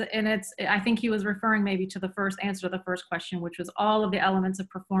posted, and it's I think he was referring maybe to the first answer to the first question, which was all of the elements of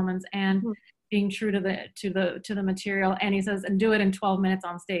performance and being true to the material. And he says, and do it in 12 minutes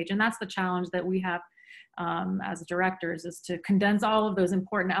on stage. And that's the challenge that we have as directors, is to condense all of those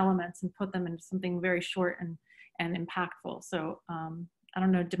important elements and put them into something very short and impactful. So I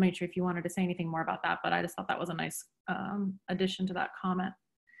don't know, Dimitri, if you wanted to say anything more about that, but I just thought that was a nice addition to that comment.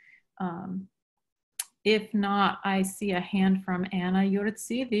 If not, I see a hand from Anna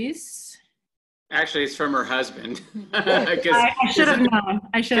Yurtsidis. Actually, it's from her husband. I should have known.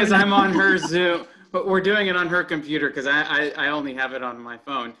 Because I'm on her Zoom, but we're doing it on her computer because I only have it on my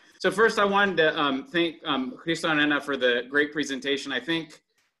phone. So first, I wanted to thank Christos and Anna for the great presentation. I think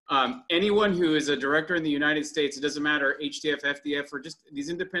anyone who is a director in the United States, it doesn't matter, HDF, FDF, or just these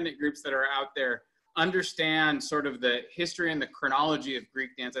independent groups that are out there, understand sort of the history and the chronology of Greek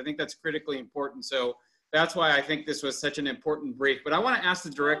dance. I think that's critically important. So that's why I think this was such an important brief. But I want to ask the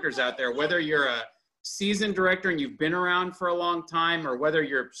directors out there, whether you're a seasoned director and you've been around for a long time, or whether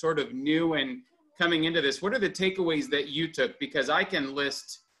you're sort of new and coming into this, what are the takeaways that you took? Because I can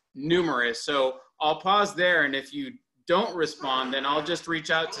list numerous. So I'll pause there, and if you don't respond, then I'll just reach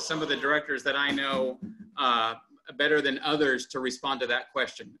out to some of the directors that I know better than others to respond to that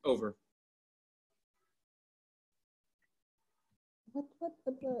question. Over. Really,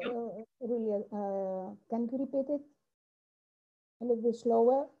 can you repeat it a little bit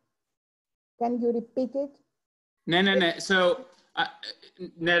slower? Can you repeat it? No. So,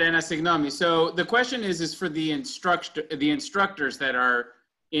 so the question is for the instructors that are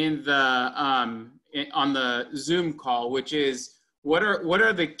in the on the Zoom call, which is what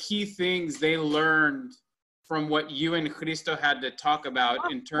are the key things they learned from what you and Christo had to talk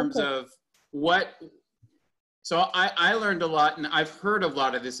about in terms of what. So I learned a lot, and I've heard a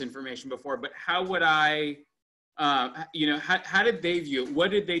lot of this information before, but how would I, how did they view it? What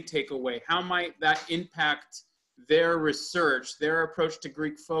did they take away? How might that impact their research, their approach to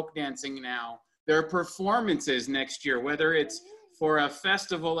Greek folk dancing now, their performances next year, whether it's for a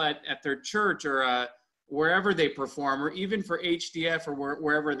festival at their church or wherever they perform, or even for HDF or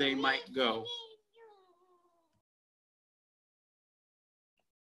wherever they might go?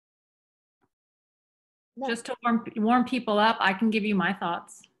 Just to warm people up, I can give you my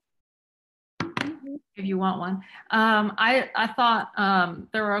thoughts if you want one. I thought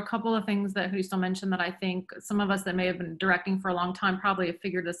there were a couple of things that Christo mentioned that I think some of us that may have been directing for a long time probably have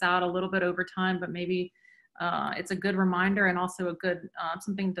figured this out a little bit over time, but maybe it's a good reminder and also a good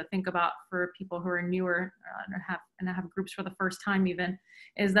something to think about for people who are newer and have groups for the first time even,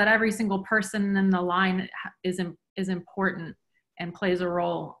 is that every single person in the line is important and plays a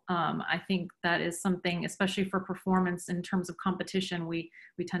role. I think that is something, especially for performance in terms of competition, we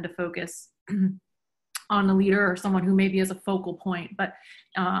tend to focus on the leader or someone who maybe is a focal point, but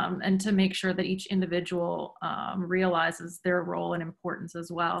and to make sure that each individual realizes their role and importance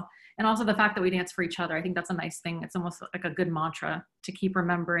as well. And also the fact that we dance for each other. I think that's a nice thing. It's almost like a good mantra to keep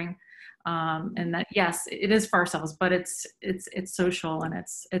remembering. And that, yes, it is for ourselves, but it's social and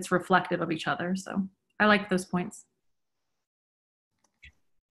it's reflective of each other. So I like those points.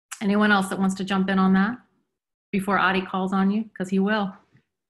 Anyone else that wants to jump in on that before Adi calls on you? Because he will.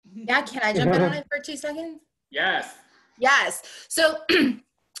 Yeah, can I jump in on it for 2 seconds? Yes. Yes. So I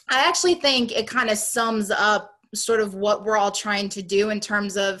actually think it kind of sums up sort of what we're all trying to do in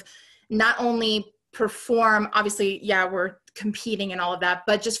terms of not only perform, obviously, yeah, we're competing and all of that,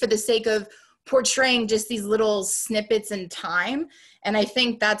 but just for the sake of portraying just these little snippets in time. And I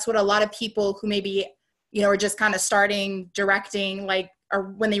think that's what a lot of people who maybe, are just kind of starting directing, like,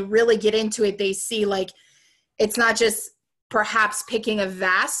 or when they really get into it, they see like, it's not just perhaps picking a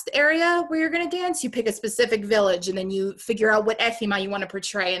vast area where you're going to dance. You pick a specific village and then you figure out what ethima you want to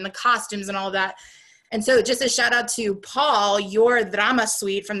portray and the costumes and all that. And so just a shout out to Paul, your drama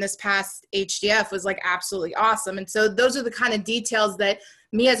suite from this past HDF was like absolutely awesome. And so those are the kind of details that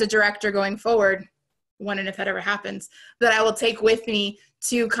me as a director going forward, when and if that ever happens, that I will take with me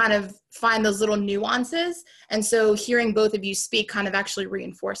to kind of find those little nuances. And so hearing both of you speak kind of actually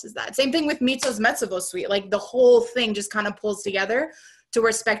reinforces that. Same thing with Mitso's Metsovo suite, like the whole thing just kind of pulls together to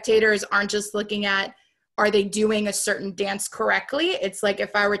where spectators aren't just looking at, are they doing a certain dance correctly? It's like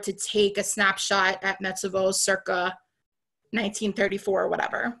if I were to take a snapshot at Metsovo circa 1934 or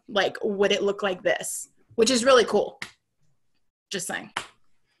whatever, like would it look like this? Which is really cool. Just saying.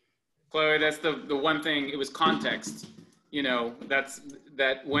 Chloe, that's the one thing, it was context.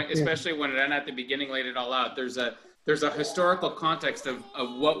 Especially when Irene at the beginning laid it all out, there's a historical context of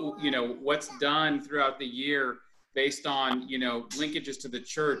what, what's done throughout the year based on, you know, linkages to the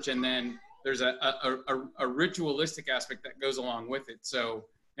church, and then there's a ritualistic aspect that goes along with it. So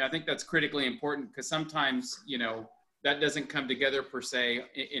I think that's critically important, because sometimes, you know, that doesn't come together per se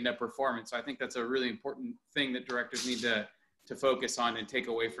in a performance. So I think that's a really important thing that directors need to focus on and take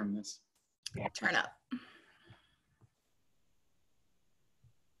away from this. Turn up.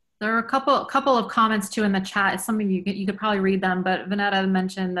 There are a couple of comments too in the chat. Some of you could probably read them, but Vanetta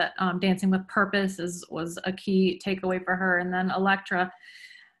mentioned that dancing with purpose was a key takeaway for her. And then Electra,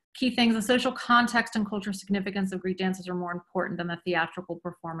 key things: the social context and cultural significance of Greek dances are more important than the theatrical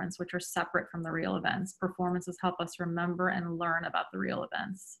performance, which are separate from the real events. Performances help us remember and learn about the real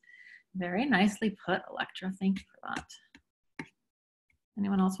events. Very nicely put, Electra. Thank you for that.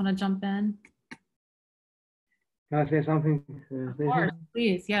 Anyone else want to jump in? Can I say something? Of course,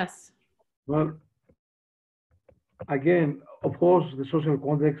 please, yes. Well, again, of course, the social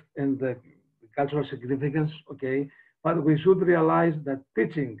context and the cultural significance, okay, but we should realize that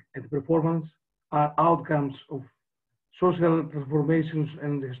teaching and performance are outcomes of social transformations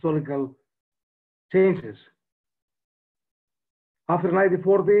and historical changes. After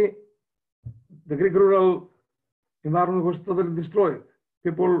 1940, the Greek rural environment was totally destroyed.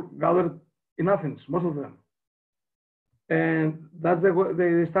 People gathered in Athens, most of them. And that's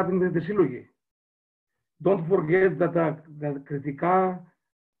they started with the Sylogi. Don't forget that the Kritika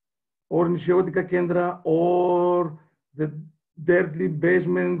or Nησιώτικα κέντρα or the dirty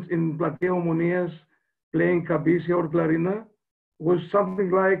basements in Platea Omonias playing kabisi or clarina was something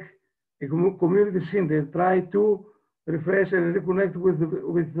like a community scene. They try to refresh and reconnect with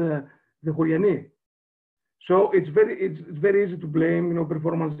the Horiani. So it's very easy to blame, you know,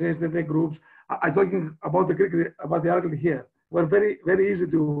 performances, the groups. I'm talking about the article here. We're very easy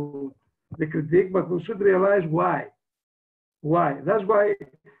to the critique, but we should realize why. Why? That's why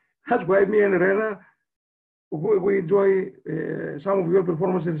me and Irene, we enjoy some of your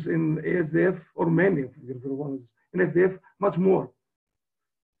performances in ASDF, or many of your performances in SDF much more.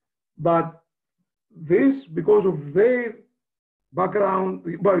 But this, because of their background,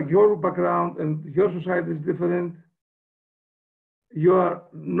 well, your background and your society is different. You are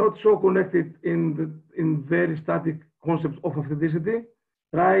not so connected in very static concepts of authenticity.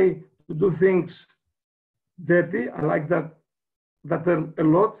 Try to do things dirty. I like that term a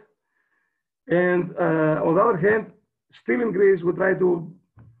lot. And on the other hand, still in Greece, we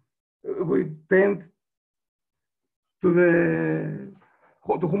tend to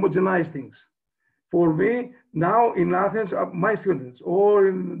homogenize things. For me, now in Athens, my students, or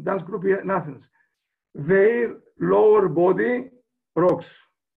in dance group in Athens, their lower body rocks.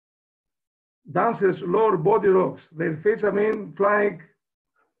 Dancers' lower body rocks. Their feet, flying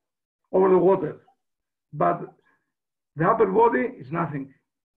over the water. But the upper body is nothing.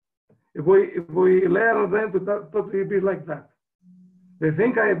 If we learn them to totally be like that. They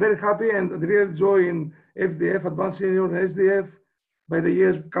think I am very happy and real joy in FDF, Advanced Senior, and SDF, by the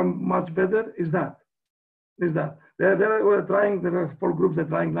years become much better, is that. We're trying, there are 4 groups that are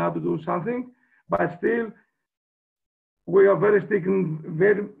trying now to do something, but still, we are very sticking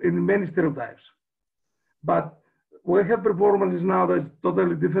in many stereotypes. But we have performances now that's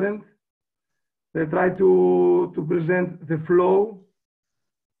totally different. They try to present the flow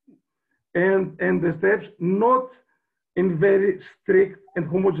and the steps, not in very strict and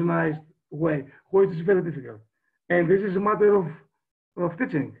homogenized way, which is very difficult. And this is a matter of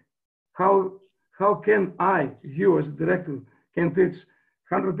teaching. How can you as a director, can teach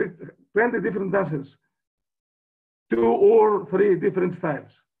 20 different dancers, 2 or 3 different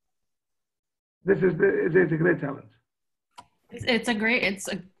styles? This is it's a great challenge. It's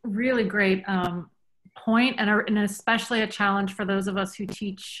a really great point, and especially a challenge for those of us who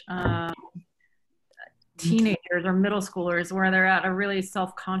teach teenagers or middle schoolers, where they're at a really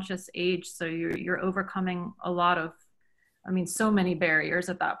self-conscious age. So you're overcoming a lot of, so many barriers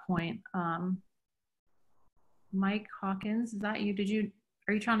at that point. Mike Hawkins, is that you?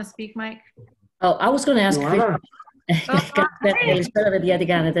 Are you trying to speak, Mike? Oh, I was going to ask.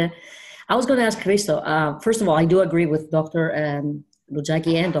 I was going to ask Christos. First of all, I do agree with Dr.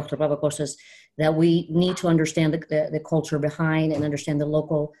 Loutzaki and Dr. Papakostas that we need to understand the culture behind and understand the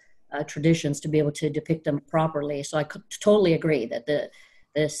local traditions to be able to depict them properly. So I totally agree that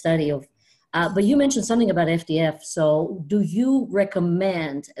the study of, but you mentioned something about FDF. So do you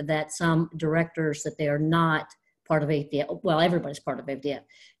recommend that some directors, that they are not part of FDF, well, everybody's part of FDF,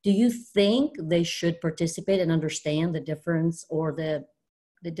 do you think they should participate and understand the difference or the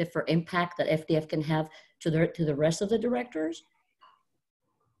different impact that FDF can have to the rest of the directors?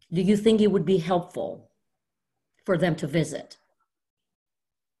 Do you think it would be helpful for them to visit?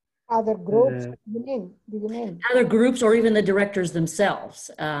 Other groups, do you mean? Other groups or even the directors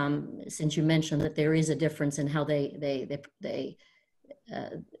themselves, since you mentioned that there is a difference in how they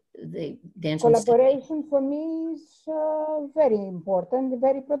dance on stage. Collaboration for me is very important,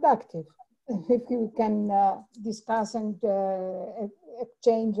 very productive. If you can discuss and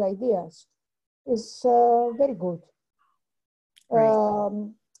exchange ideas, it's very good.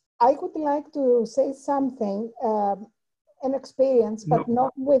 Right. I would like to say something, an experience, but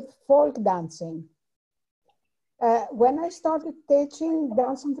not with folk dancing. When I started teaching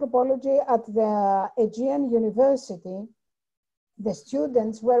dance anthropology at the Aegean University, the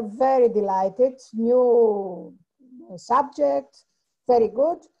students were very delighted, new subject, very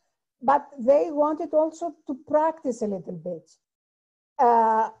good, but they wanted also to practice a little bit,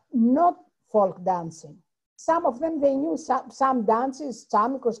 not folk dancing. Some of them, they knew some dances,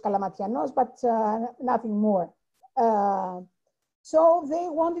 Tsamikos, Kalamatianos, but nothing more. So they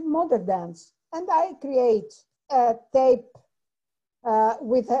wanted modern dance. And I create a tape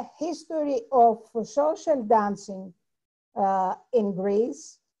with a history of social dancing in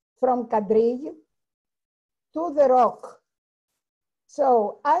Greece, from Kadrigi to the rock.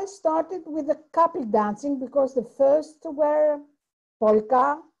 So I started with the couple dancing because the first were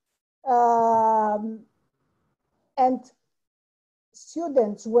polka, and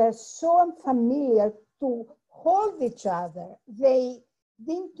students were so unfamiliar to hold each other. They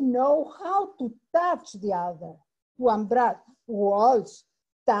didn't know how to touch the other, to embrace, waltz,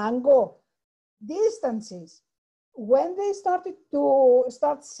 tango, distances. When they started to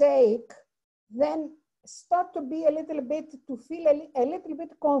saying, then start to be a little bit, to feel a little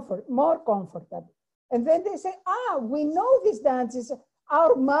bit more comfortable. And then they say, we know these dances.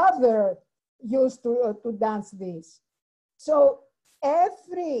 Our mother used to dance this. So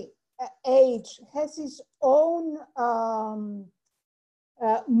every age has its own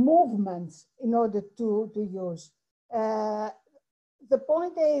movements in order to use. The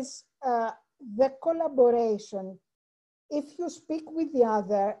point is the collaboration. If you speak with the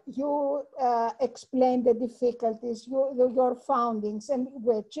other, you explain the difficulties, your foundings, and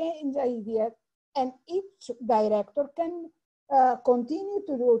we change ideas, and each director can continue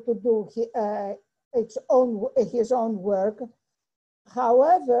to do his own work.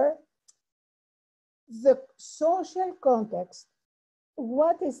 However, the social context,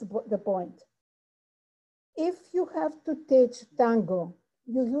 what is the point? If you have to teach tango,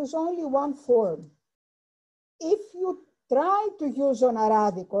 you use only one form. If you try to use on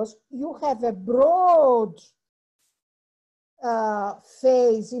Aradikos, you have a broad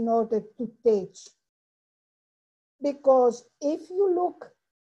phase in order to teach. Because if you look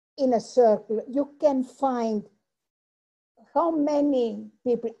in a circle, you can find how many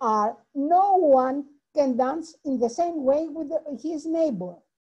people are. No one can dance in the same way with his neighbor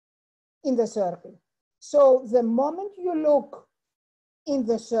in the circle. So the moment you look in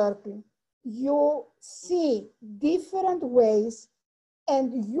the circle, you see different ways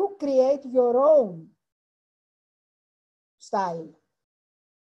and you create your own style,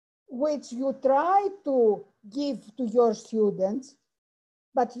 which you try to give to your students,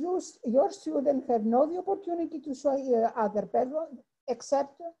 but your students have no the opportunity to show other people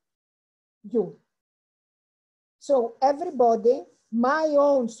except you. So everybody, my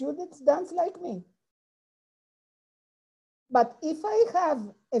own students, dance like me. But if I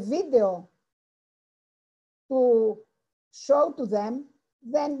have a video to show to them,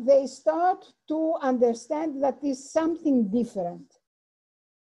 then they start to understand that is something different.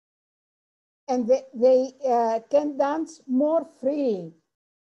 And they can dance more freely.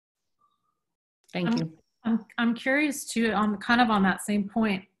 Thank you. I'm curious too, on that same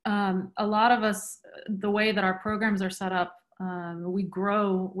point. A lot of us, the way that our programs are set up, we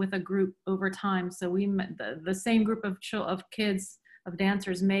grow with a group over time. So the same group of kids, of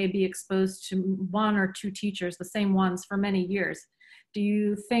dancers, may be exposed to one or two teachers, the same ones, for many years. Do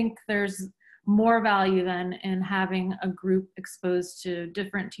you think there's more value then in having a group exposed to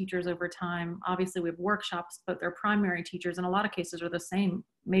different teachers over time? Obviously we have workshops, but their primary teachers in a lot of cases are the same,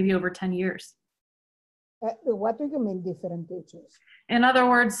 maybe over 10 years. What do you mean different teachers? In other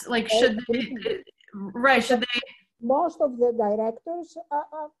words, like should they, most of the directors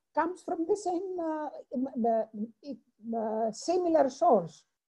comes from the same similar source.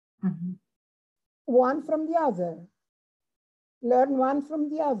 Mm-hmm. One from the other, learn one from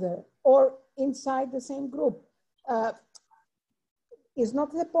the other, or inside the same group. It's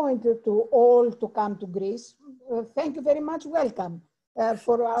not the point to all to come to Greece. Thank you very much, welcome.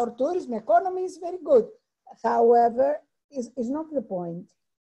 For our tourism economy is very good. However, is not the point.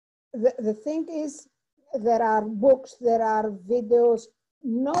 The thing is, there are books, there are videos,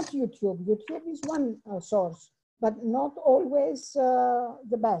 not YouTube. YouTube is one source, but not always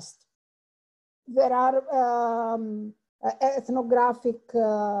the best. There are ethnographic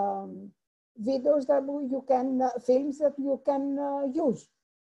videos that you can, films that you can use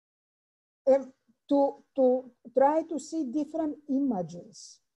to try to see different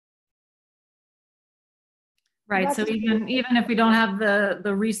images. Right. So even if we don't have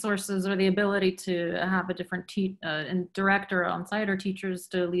the resources or the ability to have a different director on site or teachers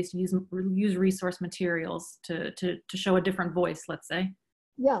to at least use resource materials to show a different voice, let's say.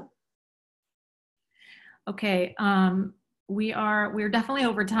 Yeah. Okay. We're definitely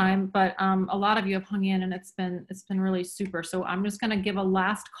over time, but a lot of you have hung in, and it's been really super. So I'm just going to give a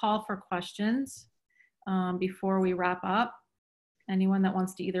last call for questions before we wrap up. Anyone that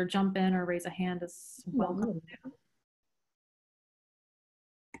wants to either jump in or raise a hand is welcome.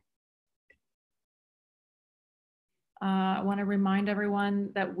 I want to remind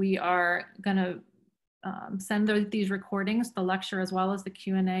everyone that we are going to send these recordings, the lecture as well as the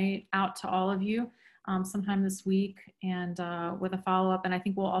Q&A, out to all of you sometime this week, and with a follow-up. And I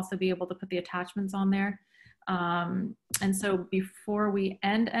think we'll also be able to put the attachments on there. And so before we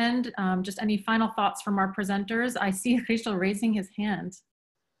end, just any final thoughts from our presenters? I see Christos raising his hand.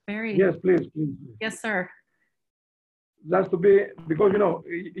 Yes, please. Yes, sir. Just to be, because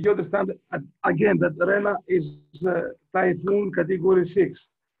you understand again that Rena is typhoon category 6.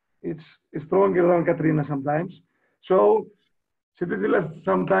 It's stronger than Katrina sometimes. So she did left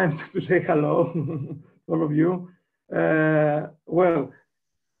some time to say hello to all of you. Well,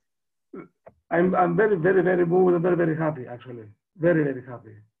 I'm very, very, very moved and very, very happy, actually. Very, very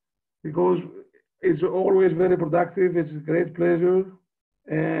happy. Because it's always very productive. It's a great pleasure.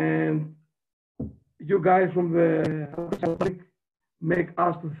 And you guys from the make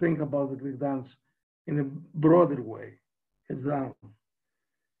us to think about the Greek dance in a broader way.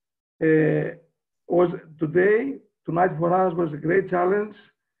 Tonight for us was a great challenge.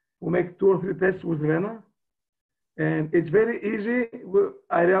 We make 2 or 3 tests with Rena. And it's very easy.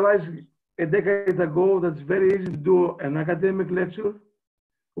 I realized a decade ago that it's very easy to do an academic lecture.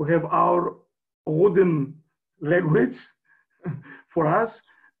 We have our wooden language for us,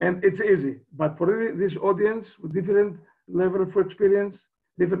 and it's easy. But for this audience with different level of experience,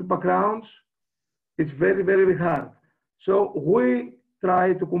 different backgrounds, it's very, very hard. So we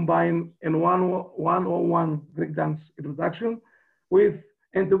try to combine in 101 Greek dance introduction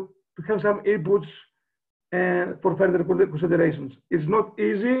and to have some inputs for further considerations. It's not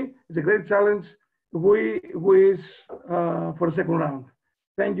easy. It's a great challenge. We wish for a second round.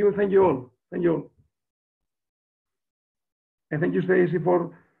 Thank you all. Thank you all. And thank you, Stacy,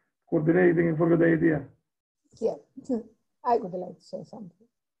 for coordinating and for the idea. Yeah, I would like to say something.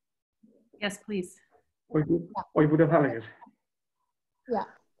 Yes, please. Yeah.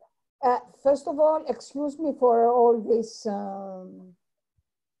 First of all, excuse me for all these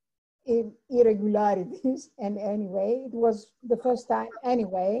irregularities. And anyway, it was the first time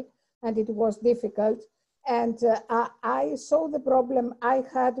anyway, and it was difficult. And I saw the problem I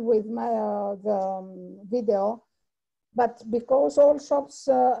had with my the video, but because all shops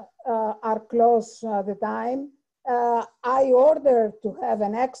are closed at the time, I ordered to have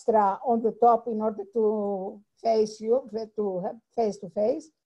an extra on the top in order to face you, to have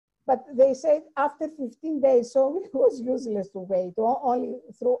face-to-face. But they said after 15 days, so it was useless to wait, only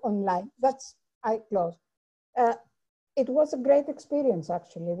through online. That's, I closed. It was a great experience,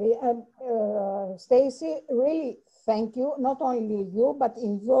 actually. Stacy, really thank you, not only you, but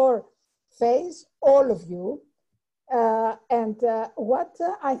in your face, all of you. And what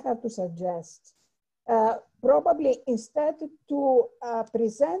I have to suggest, probably instead to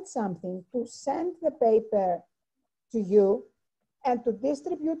present something, to send the paper to you and to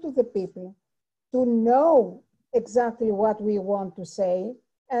distribute to the people, to know exactly what we want to say.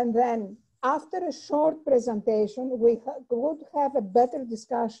 And then after a short presentation, we would have a better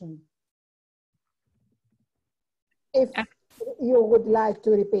discussion. If you would like to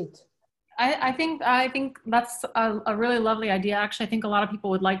repeat. I think that's a really lovely idea. Actually, I think a lot of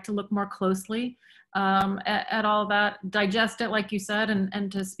people would like to look more closely at all that, digest it, like you said,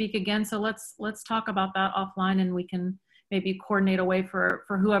 and to speak again. So let's talk about that offline, and we can maybe coordinate a way for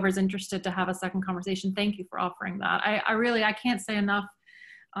whoever's interested to have a second conversation. Thank you for offering that. I can't say enough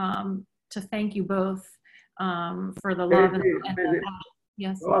to thank you both for the love and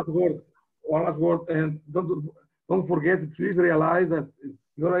yes. One last word, and don't forget, please realize that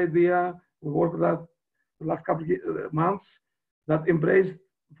your idea, we worked with that the last couple of months, that embraced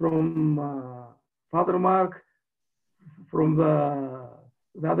from Father Mark, from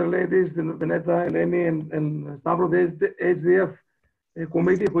the other ladies, Veneta, Eleni, and Stavros, the HDF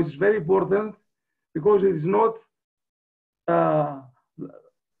committee, which is very important because it is not a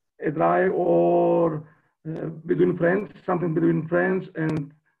try or between friends, something between friends,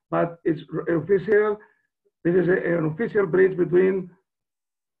 but it's official. This is an official bridge between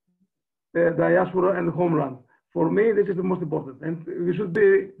the diaspora and the homeland. For me, this is the most important, and we should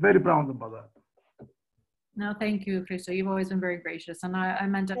be very proud about that. No, thank you, Christos. You've always been very gracious, and I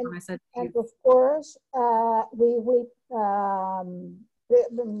meant it when I said. And of course, we will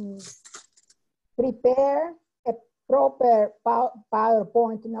prepare a proper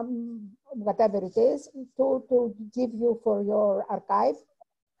PowerPoint, whatever it is, to give you for your archive,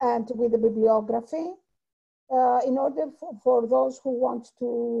 and with the bibliography, in order for those who want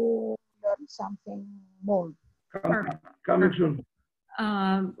to learn something more. Coming soon.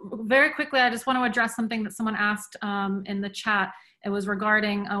 Very quickly, I just want to address something that someone asked in the chat. It was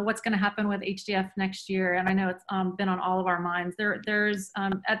regarding what's going to happen with HDF next year, and I know it's been on all of our minds. There's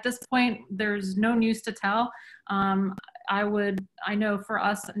at this point, there's no news to tell. I know for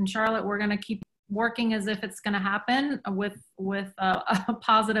us in Charlotte, we're going to keep working as if it's going to happen with a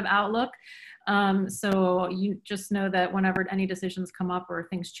positive outlook. So you just know that whenever any decisions come up or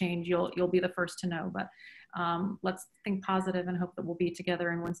things change, you'll be the first to know. But let's think positive and hope that we'll be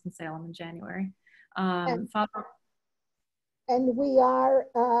together in Winston-Salem in January. And we are,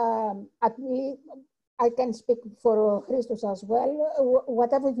 I can speak for Christos as well.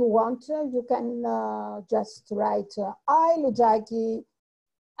 Whatever you want, you can just write Loutzaki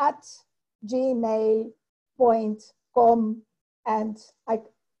 @gmail.com and I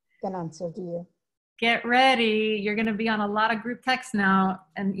can answer to you. Get ready. You're going to be on a lot of group texts now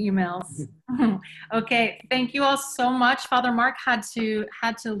and emails. Okay. Thank you all so much. Father Mark had to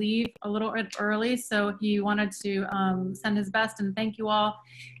leave a little bit early, so he wanted to send his best, and thank you all.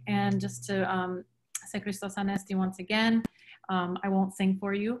 And just to say Christos Anesti once again, I won't sing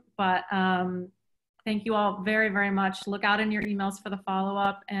for you, but thank you all very, very much. Look out in your emails for the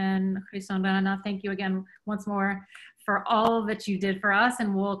follow-up. And Christos and Rana, thank you again once more for all that you did for us,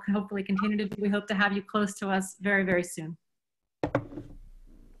 and we'll hopefully continue to. We hope to have you close to us very, very soon.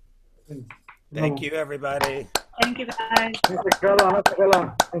 Thank you, everybody. Thank you, guys. Thank you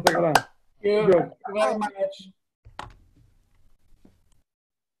very much.